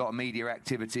 You know, a lot of media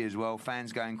activity as well.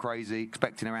 Fans going crazy,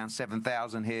 expecting around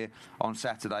 7,000 here on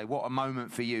Saturday. What a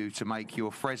moment for you to make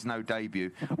your Fresno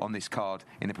debut on this card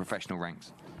in the professional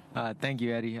ranks. Thank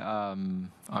you, Eddie.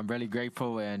 I'm really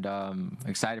grateful and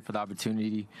excited for the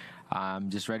opportunity.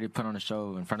 I'm just ready to put on a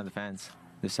show in front of the fans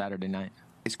this Saturday night.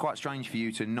 It's quite strange for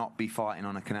you to not be fighting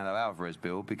on a Canelo Alvarez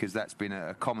bill, because that's been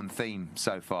a common theme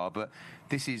so far, but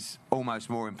this is almost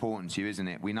more important to you, isn't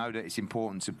it? We know that it's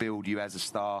important to build you as a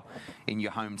star in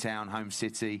your hometown, home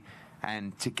city,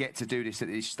 and to get to do this at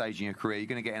this stage in your career, you're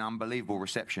going to get an unbelievable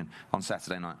reception on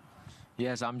Saturday night.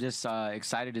 Yes, I'm just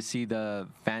excited to see the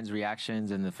fans' reactions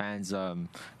and the fans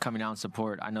coming out and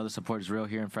support. I know the support is real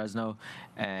here in Fresno,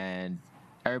 and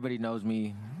everybody knows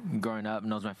me growing up,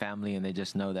 knows my family, and they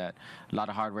just know that a lot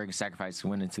of hard work and sacrifice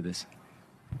went into this.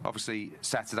 Obviously,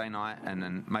 Saturday night, and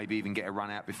then maybe even get a run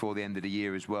out before the end of the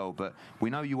year as well. But we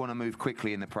know you want to move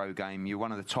quickly in the pro game. You're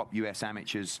one of the top US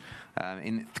amateurs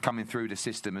coming through the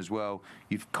system as well.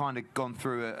 You've kind of gone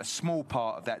through a small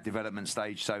part of that development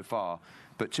stage so far.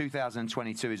 But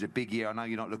 2022 is a big year. I know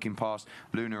you're not looking past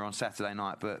Luna on Saturday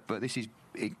night, but this is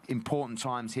important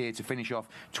times here to finish off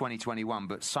 2021.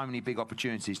 But so many big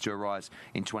opportunities to arise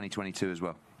in 2022 as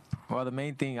well. Well, the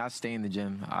main thing, I stay in the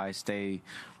gym. I stay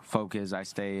focused. I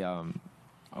stay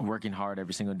working hard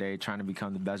every single day, trying to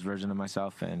become the best version of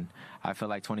myself. And I feel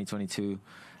like 2022,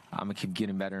 I'm going to keep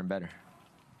getting better and better.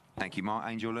 Thank you, Mark.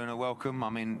 Angel Luna, welcome. I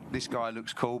mean, this guy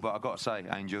looks cool, but I've got to say,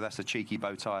 Angel, that's a cheeky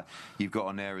bow tie you've got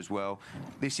on there as well.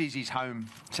 This is his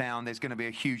hometown. There's going to be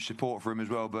a huge support for him as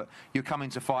well, but you're coming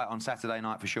to fight on Saturday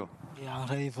night for sure. Yeah, I'm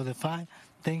ready for the fight.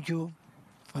 Thank you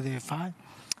for the fight.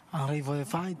 I'm ready for the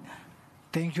fight.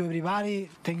 Thank you, everybody.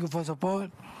 Thank you for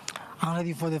support. I'm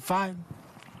ready for the fight.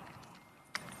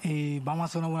 Y vamos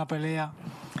a hacer una buena pelea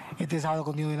este sábado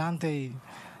con Dios delante y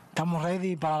estamos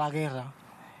ready para la guerra.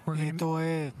 Esto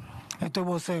es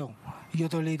boxeo y yo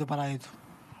estoy listo para esto.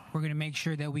 We're going to make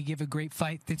sure that we give a great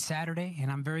fight this Saturday,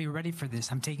 and I'm very ready for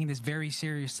this. I'm taking this very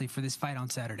seriously for this fight on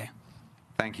Saturday.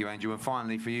 Thank you, Angel. And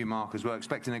finally for you, Mark, as well,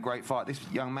 expecting a great fight. This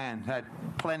young man had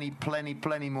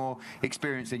plenty more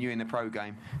experience than you in the pro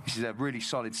game. This is a really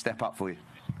solid step up for you.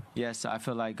 Yes, I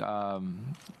feel like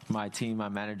my team, my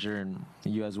manager, and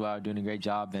you as well are doing a great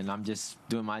job, and I'm just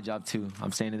doing my job too.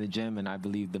 I'm staying in the gym, and I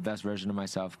believe the best version of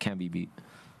myself can be beat.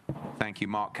 Thank you,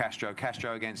 Mark Castro.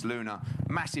 Castro against Luna.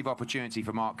 Massive opportunity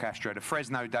for Mark Castro. The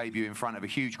Fresno debut in front of a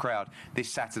huge crowd this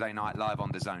Saturday night live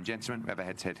on Dazn. Gentlemen, we have a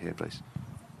head-to-head here, please.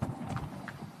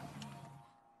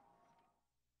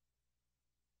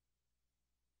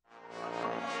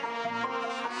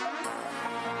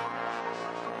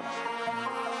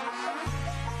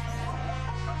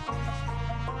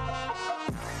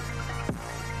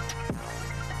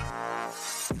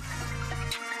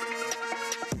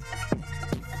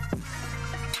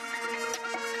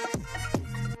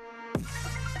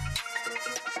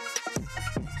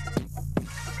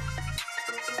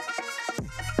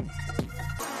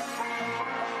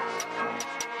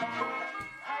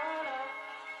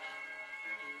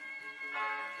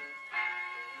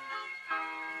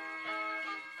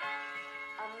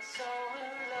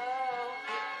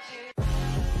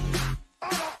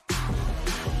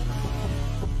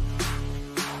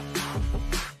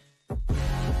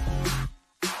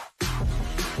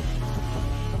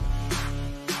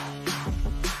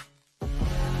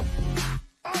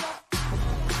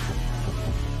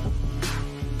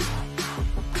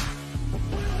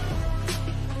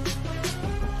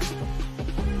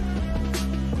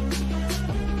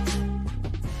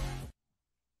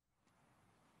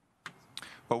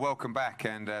 Well, welcome back,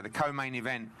 and the co-main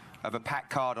event of a packed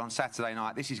card on Saturday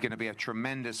night. This is going to be a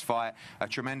tremendous fight, a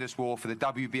tremendous war for the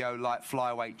WBO Light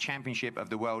Flyweight Championship of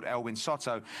the World. Elwin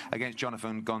Soto against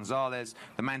Jonathan Gonzalez,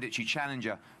 the mandatory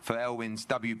challenger for Elwin's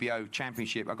WBO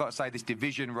Championship. I've got to say, this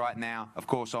division right now, of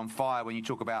course, on fire when you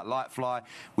talk about light fly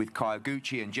with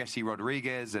Kyoguchi and Jesse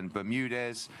Rodriguez and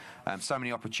Bermudez. So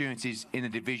many opportunities in the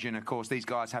division. Of course, these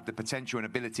guys have the potential and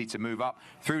ability to move up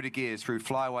through the gears, through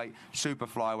flyweight, super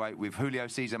flyweight, with Julio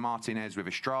Cesar Martinez, with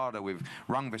Estrada, with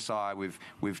Rungvisai,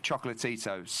 with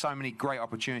Chocolatito. So many great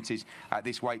opportunities at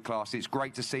this weight class. It's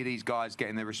great to see these guys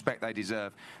getting the respect they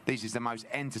deserve. This is the most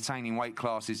entertaining weight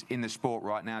classes in the sport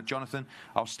right now. Jonathan,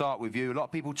 I'll start with you. A lot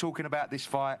of people talking about this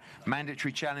fight.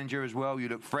 Mandatory challenger as well. You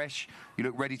look fresh. You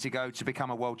look ready to go to become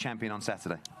a world champion on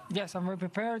Saturday. Yes, I'm very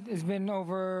prepared. It's been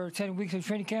over 10 weeks of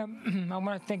training camp. I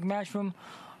want to thank Matchroom.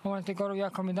 I want to thank all of y'all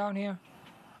coming down here.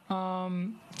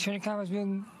 Training camp has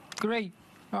been great.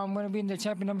 I'm going to be in the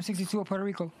champion number 62 of Puerto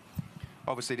Rico.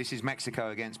 Obviously, this is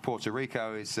Mexico against Puerto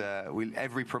Rico.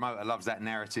 Every promoter loves that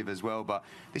narrative as well, but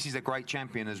this is a great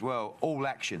champion as well. All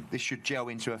action. This should gel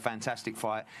into a fantastic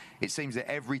fight. It seems that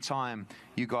every time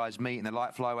you guys meet in the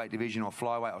light flyweight division or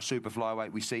flyweight or super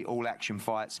flyweight, we see all action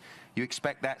fights. You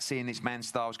expect that, seeing this man's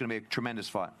style, is going to be a tremendous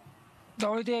fight. The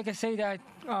only thing I can say that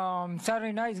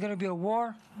Saturday night is going to be a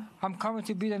war. I'm coming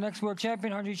to be the next world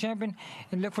champion, 100 champion,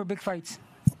 and look for big fights.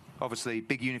 Obviously,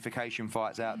 big unification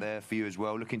fights out there for you as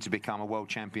well, looking to become a world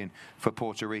champion for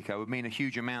Puerto Rico. It would mean a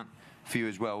huge amount for you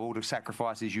as well. All the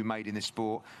sacrifices you made in this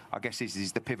sport. I guess this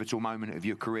is the pivotal moment of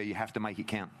your career. You have to make it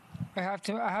count. I have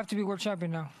to be world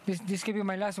champion now. This could be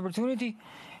my last opportunity,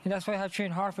 and that's why I have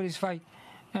trained hard for this fight.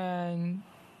 And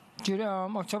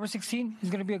October 16 is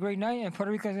going to be a great night, and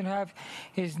Puerto Rico is going to have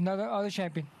his other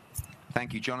champion.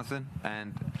 Thank you, Jonathan,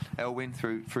 and Elwin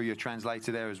through your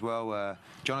translator there as well.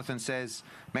 Jonathan says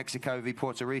Mexico v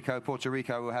Puerto Rico. Puerto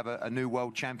Rico will have a new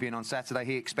world champion on Saturday.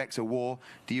 He expects a war.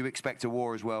 Do you expect a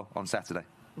war as well on Saturday?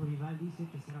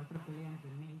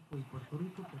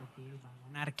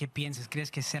 ¿Qué piensas?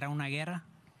 ¿Crees que será una guerra?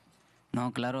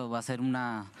 No, claro, va a ser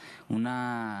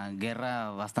una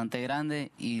guerra bastante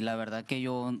grande y la verdad que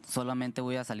yo solamente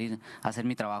voy a salir a hacer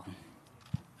mi trabajo.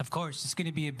 Of course, it's going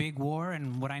to be a big war,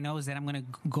 and what I know is that I'm going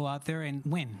to go out there and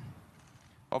win.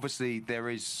 Obviously, there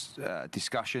is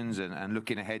discussions and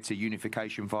looking ahead to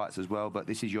unification fights as well, but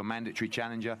this is your mandatory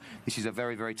challenger. This is a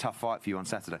very, very tough fight for you on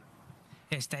Saturday.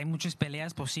 Hay muchas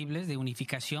peleas posibles de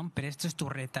unificación, pero este es tu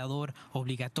retador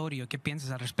obligatorio. ¿Qué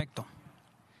piensas al respecto?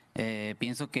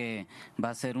 Pienso que va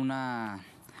a ser una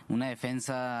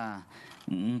defensa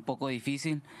un poco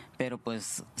difícil, pero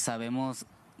pues sabemos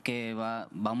que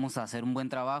vamos a hacer un buen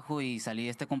trabajo y salir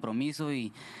de este compromiso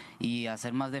y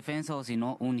hacer más defensa o si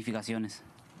no unificaciones.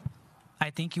 I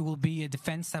think it will be a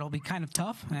defense that will be kind of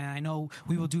tough, and I know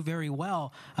we will do very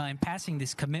well in passing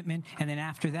this commitment, and then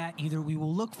after that either we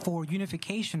will look for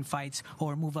unification fights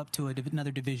or move up to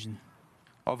another division.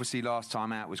 Obviously, last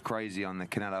time out was crazy on the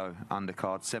Canelo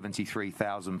undercard,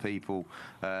 73,000 people.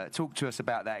 Talk to us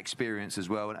about that experience as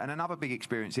well. And another big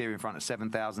experience here in front of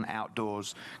 7,000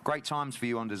 outdoors. Great times for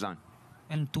you on Dazn.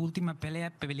 En tu última pelea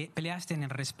peleaste en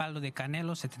el respaldo de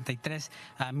Canelo,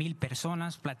 73,000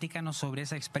 personas. Platícanos sobre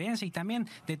esa experiencia y también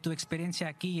de tu experiencia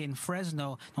aquí en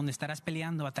Fresno, donde estarás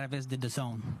peleando a través de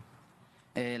Dazn.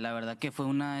 La verdad que fue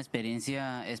una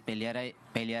experiencia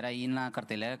pelear ahí en la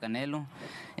cartelera de Canelo.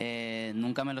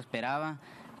 Nunca me lo esperaba,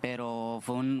 pero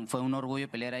fue un orgullo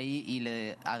pelear ahí y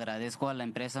le agradezco a la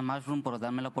empresa Matchroom por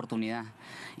darme la oportunidad.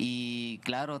 Y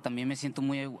claro, también me siento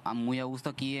muy a gusto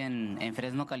aquí en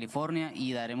Fresno, California,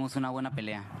 y daremos una buena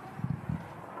pelea.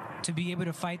 To be able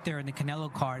to fight there in the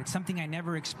Canelo card, it's something I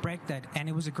never expected, and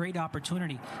it was a great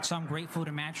opportunity. So I'm grateful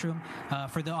to Matchroom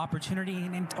for the opportunity,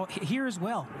 and here as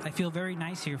well. I feel very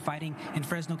nice here fighting in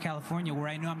Fresno, California, where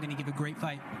I know I'm going to give a great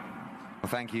fight.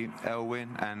 Well, thank you, Elwin.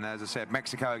 And as I said,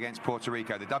 Mexico against Puerto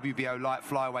Rico, the WBO Light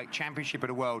Flyweight Championship of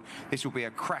the World. This will be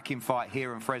a cracking fight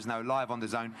here in Fresno, live on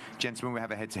Dazn. Gentlemen, we have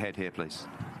a head-to-head here, please.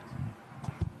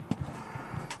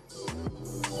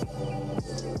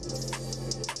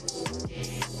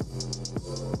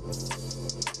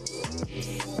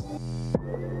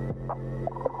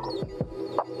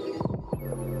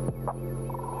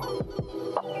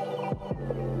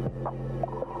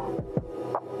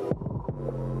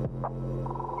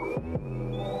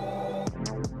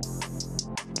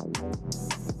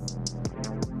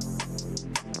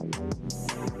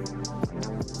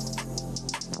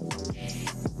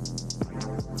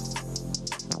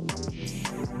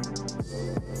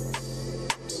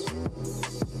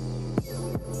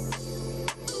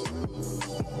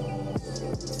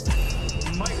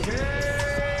 Mikey!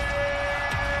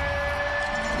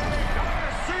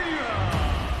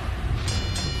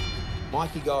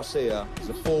 Mikey Garcia is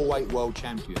a 4-weight world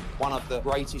champion, one of the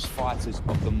greatest fighters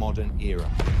of the modern era.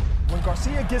 When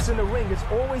Garcia gets in the ring, it's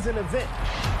always an event.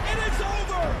 It is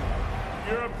over!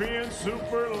 European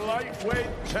super lightweight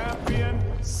champion,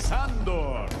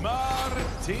 Sandor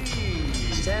Martin.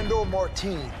 Sandor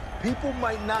Martin. People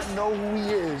might not know who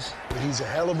he is, but he's a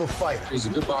hell of a fighter. He's a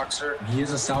good boxer. He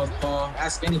is a southpaw.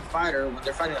 Ask any fighter, when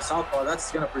they're fighting a southpaw,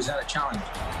 that's going to present a challenge.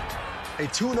 A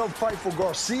tune-up fight for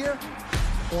Garcia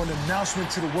or an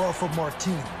announcement to the world for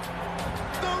Martin?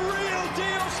 The real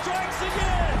deal strikes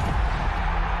again!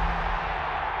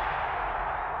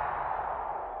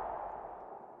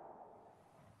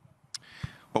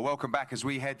 Well, welcome back as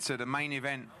we head to the main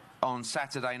event on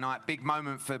Saturday night. Big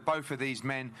moment for both of these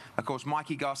men. Of course,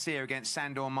 Mikey Garcia against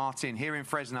Sandor Martin here in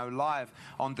Fresno, live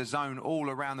on Dazn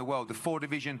all around the world. The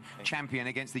 4-division champion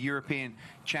against the European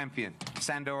champion.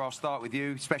 Sandor, I'll start with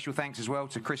you. Special thanks as well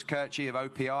to Chris Kirchie of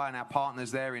OPI and our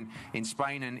partners there in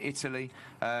Spain and Italy.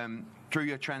 Through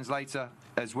your translator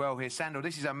as well here. Sandor,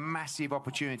 this is a massive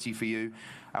opportunity for you.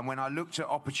 And when I looked at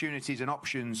opportunities and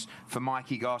options for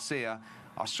Mikey Garcia,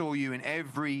 I saw you in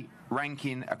every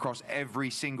ranking across every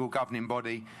single governing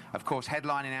body. Of course,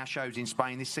 headlining our shows in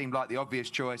Spain, this seemed like the obvious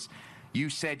choice. You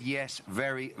said yes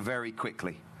very, very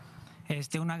quickly.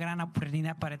 Una gran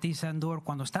oportunidad para ti, Sandor.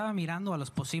 Cuando estaba mirando a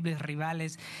los posibles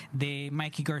rivales de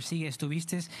Mikey Garcia,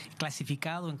 estuviste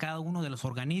clasificado en cada uno de los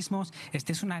organismos.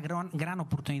 Es una gran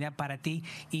oportunidad para ti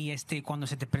y cuando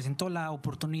se te presentó la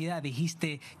oportunidad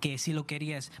dijiste que sí lo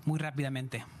querías muy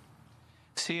rápidamente.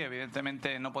 Sí,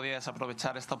 evidentemente no podía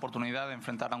desaprovechar esta oportunidad de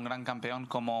enfrentar a un gran campeón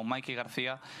como Mikey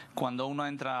Garcia. Cuando uno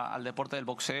entra al deporte del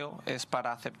boxeo es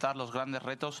para aceptar los grandes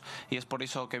retos y es por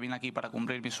eso que vine aquí para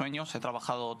cumplir mis sueños. He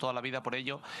trabajado toda la vida por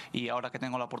ello y ahora que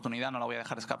tengo la oportunidad no la voy a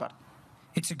dejar escapar.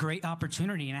 It's a great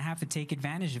opportunity, and I have to take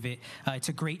advantage of it. It's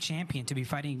a great champion to be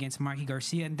fighting against Mikey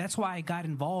Garcia, and that's why I got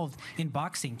involved in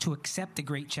boxing, to accept the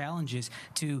great challenges,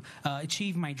 to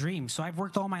achieve my dreams. So I've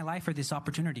worked all my life for this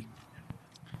opportunity.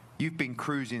 You've been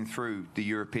cruising through the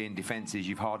European defences.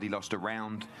 You've hardly lost a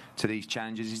round to these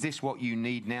challenges. Is this what you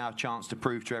need now, a chance to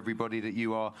prove to everybody that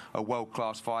you are a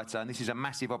world-class fighter? And this is a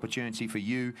massive opportunity for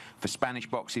you, for Spanish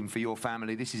boxing, for your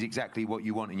family. This is exactly what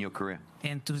you want in your career.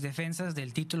 En tus defensas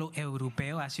del título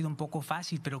europeo ha sido un poco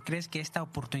fácil, pero ¿crees que esta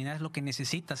oportunidad es lo que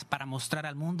necesitas para mostrar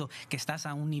al mundo que estás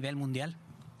a un nivel mundial?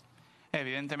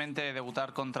 Evidentemente,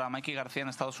 debutar contra Mikey García en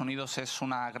Estados Unidos es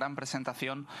una gran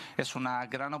presentación, es una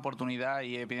gran oportunidad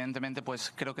y evidentemente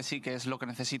pues creo que sí que es lo que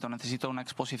necesito. Necesito una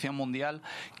exposición mundial,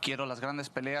 quiero las grandes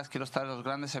peleas, quiero estar en los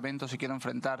grandes eventos y quiero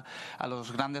enfrentar a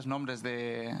los grandes nombres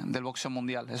del boxeo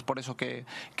mundial. Es por eso que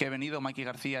he venido. Mikey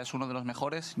García es uno de los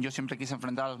mejores, yo siempre quise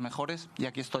enfrentar a los mejores y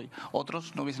aquí estoy.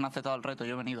 Otros no hubiesen aceptado el reto,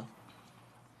 yo he venido.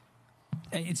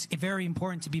 It's very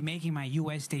important to be making my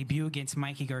U.S. debut against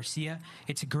Mikey Garcia.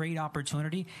 It's a great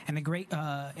opportunity and a great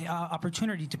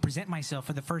opportunity to present myself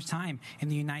for the first time in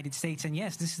the United States. And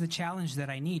yes, this is the challenge that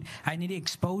I need. I need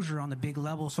exposure on the big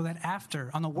level so that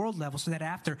after, on the world level, so that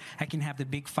after I can have the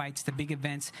big fights, the big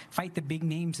events, fight the big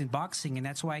names in boxing. And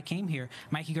that's why I came here.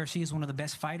 Mikey Garcia is one of the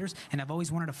best fighters, and I've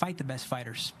always wanted to fight the best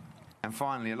fighters. And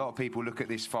finally, a lot of people look at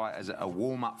this fight as a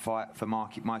warm-up fight for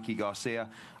Mikey Garcia.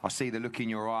 I see the look in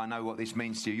your eye. I know what this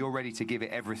means to you. You're ready to give it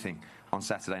everything on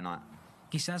Saturday night.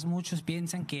 Quizás muchos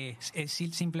piensan que es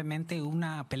simplemente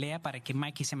una pelea para que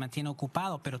Mikey se mantenga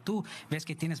ocupado, pero tú ves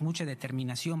que tienes mucha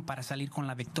determinación para salir con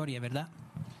la victoria, ¿verdad?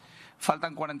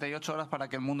 Faltan 48 horas para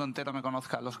que el mundo entero me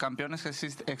conozca. Los campeones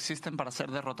existen para ser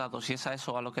derrotados y es a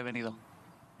eso a lo que he venido.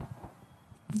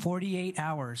 48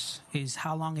 hours is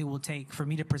how long it will take for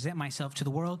me to present myself to the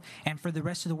world and for the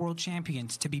rest of the world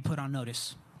champions to be put on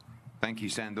notice. Thank you,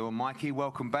 Sandor. Mikey,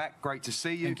 welcome back. Great to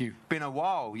see you. Thank you. Been a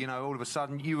while, you know, all of a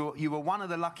sudden. You were one of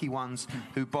the lucky ones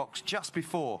who boxed just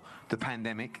before the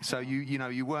pandemic. So,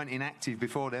 you weren't inactive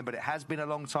before then, but it has been a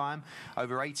long time.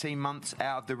 Over 18 months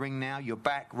out of the ring now. You're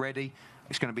back, ready.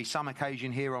 It's going to be some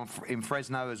occasion here in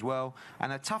Fresno as well.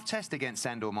 And a tough test against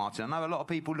Sandor Martin. I know a lot of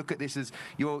people look at this as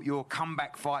your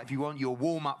comeback fight, if you want, your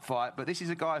warm-up fight. But this is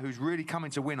a guy who's really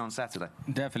coming to win on Saturday.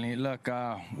 Definitely. Look,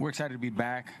 we're excited to be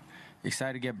back.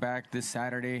 Excited to get back this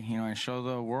Saturday, and show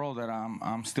the world that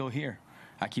I'm still here.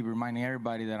 I keep reminding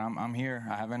everybody that I'm here.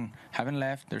 I haven't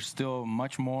left. There's still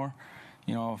much more,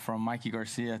 from Mikey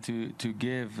Garcia to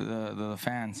give the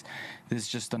fans. This is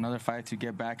just another fight to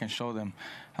get back and show them.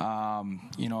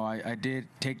 I did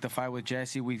take the fight with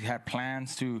Jesse. We had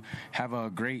plans to have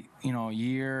a great,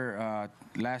 year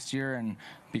last year, and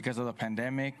because of the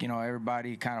pandemic,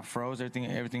 everybody kind of froze.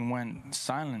 Everything went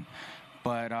silent.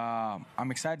 But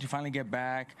I'm excited to finally get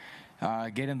back.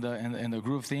 get in the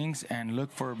groove of things, and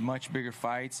look for much bigger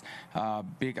fights. I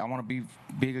want to be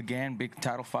big again, big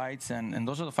title fights, and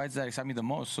those are the fights that excite me the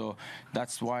most. So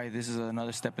that's why this is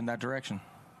another step in that direction.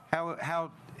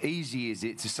 How easy is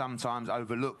it to sometimes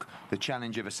overlook the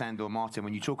challenge of a Sandor Martin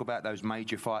when you talk about those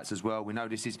major fights as well? We know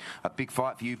this is a big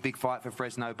fight for you, big fight for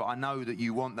Fresno, but I know that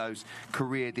you want those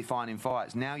career-defining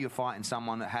fights. Now you're fighting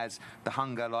someone that has the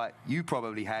hunger like you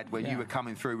probably had when you were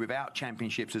coming through without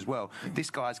championships as well.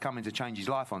 This guy's coming to change his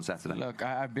life on Saturday. Look,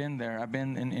 I've been there. I've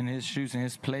been in his shoes, in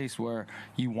his place, where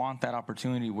you want that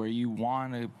opportunity, where you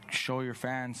want to show your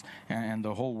fans and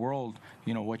the whole world,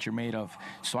 you know, what you're made of.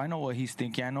 So I know what he's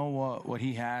thinking. I know what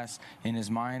he has in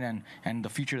his mind and the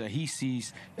future that he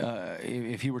sees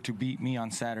if he were to beat me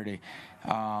on Saturday.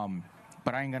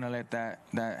 But I ain't gonna let that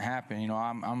happen. You know,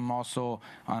 I'm also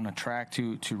on a track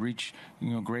to reach,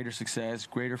 you know, greater success,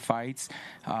 greater fights.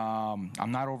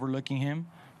 I'm not overlooking him.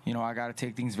 You know, I got to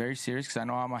take things very serious because I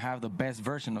know I'm gonna have the best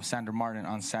version of Sandor Martin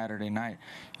on Saturday night.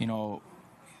 You know,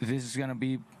 this is gonna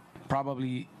be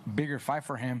probably bigger fight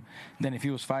for him than if he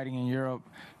was fighting in Europe,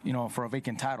 you know, for a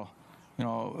vacant title. You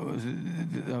know,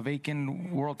 a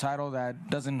vacant world title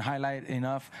that doesn't highlight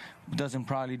enough, doesn't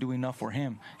probably do enough for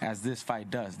him as this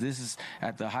fight does. This is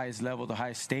at the highest level, the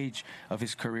highest stage of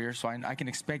his career. So I can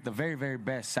expect the very, very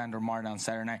best Sandor Martin on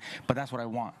Saturday night. But that's what I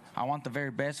want. I want the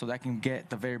very best so that I can get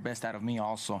the very best out of me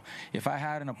also. If I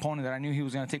had an opponent that I knew he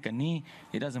was going to take a knee,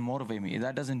 it doesn't motivate me.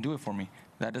 That doesn't do it for me.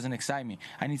 That doesn't excite me.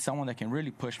 I need someone that can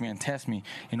really push me and test me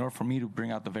in order for me to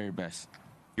bring out the very best.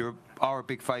 You are a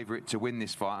big favourite to win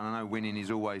this fight, and I know winning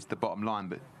is always the bottom line,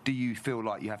 but do you feel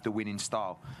like you have to win in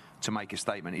style to make a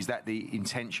statement? Is that the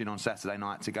intention on Saturday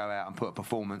night, to go out and put a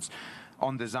performance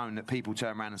on Dazn that people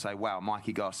turn around and say, wow,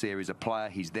 Mikey Garcia is a player,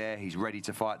 he's there, he's ready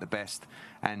to fight the best,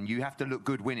 and you have to look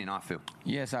good winning, I feel?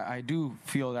 Yes, I do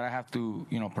feel that I have to,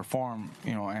 you know, perform,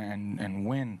 you know, and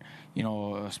win, you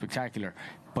know, spectacular.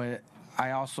 But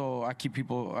I keep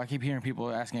hearing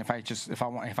people asking if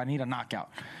I need a knockout.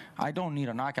 I don't need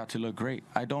a knockout to look great.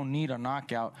 I don't need a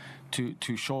knockout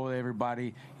to show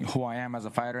everybody who I am as a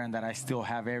fighter and that I still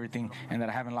have everything and that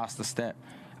I haven't lost a step.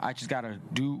 I just got to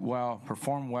do well,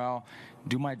 perform well,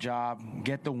 do my job,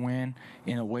 get the win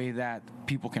in a way that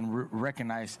people can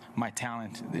recognize my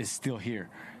talent is still here.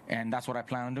 And that's what I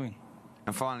plan on doing.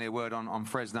 And finally, a word on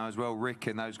Fresno as well. Rick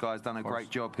and those guys done a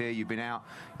great job here. You've been out,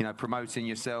 you know, promoting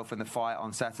yourself and the fight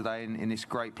on Saturday in this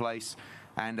great place.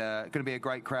 And going to be a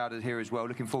great crowd here as well.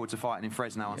 Looking forward to fighting in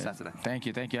Fresno on Saturday. Thank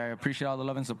you. I appreciate all the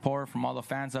love and support from all the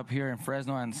fans up here in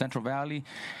Fresno and Central Valley.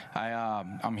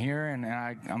 I'm here and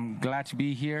I'm glad to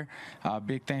be here.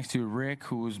 Big thanks to Rick,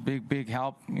 who was big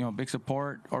help, you know, big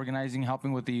support, organizing,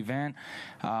 helping with the event.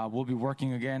 We'll be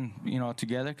working again, you know,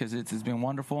 together because it's been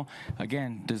wonderful.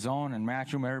 Again, Dazn and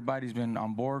Matchroom, everybody's been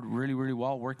on board really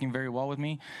well, working very well with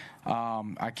me.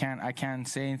 I can't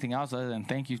say anything else other than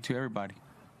thank you to everybody.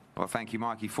 Well, thank you,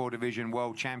 Mikey. 4-division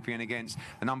world champion against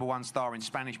the #1 star in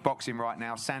Spanish boxing right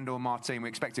now, Sandor Martin. We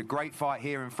expect a great fight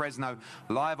here in Fresno,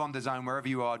 live on Dazn, wherever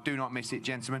you are. Do not miss it,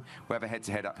 gentlemen. We'll have a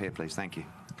head-to-head up here, please. Thank you.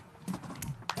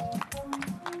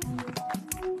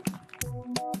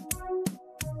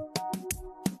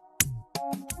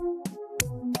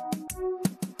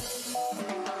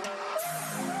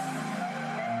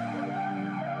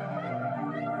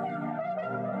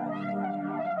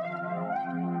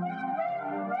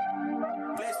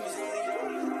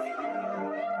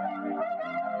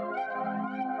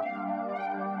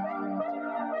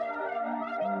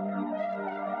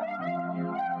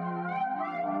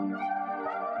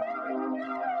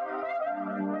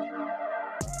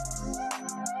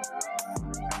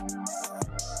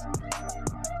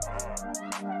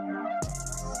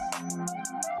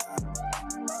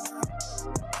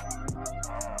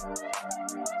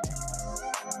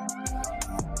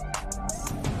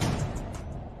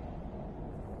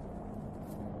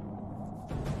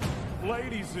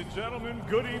 Ladies and gentlemen,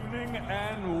 good evening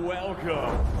and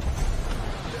welcome.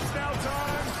 It's now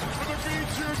time for the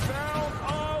featured bout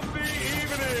of the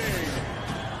evening.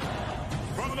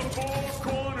 From the four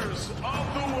corners of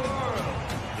the world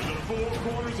to the four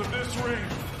corners of this ring,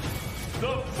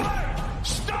 the fight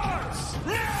starts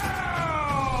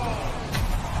now!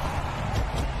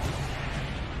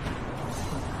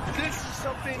 This is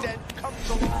something that comes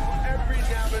along every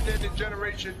now and then in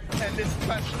generation, and it's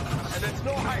special. And it's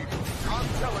no hype. I'm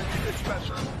telling you, it's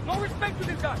special. No respect to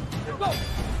this guy. Let's go.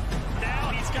 Now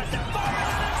he's got that fire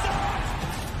on his arms.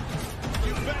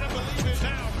 You better believe it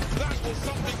now. That was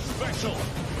something special.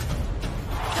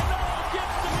 Canelo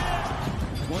gets the hit.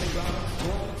 20 rounds,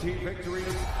 12-team victory. It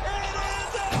is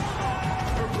over.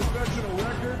 Her professional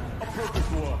record, a perfect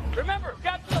one. Remember,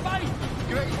 got to the body.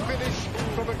 Great finish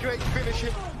from a great finish.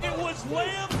 It was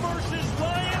Lamb versus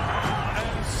Lamb,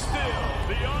 and still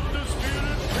the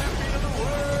undisputed champion of the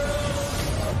world.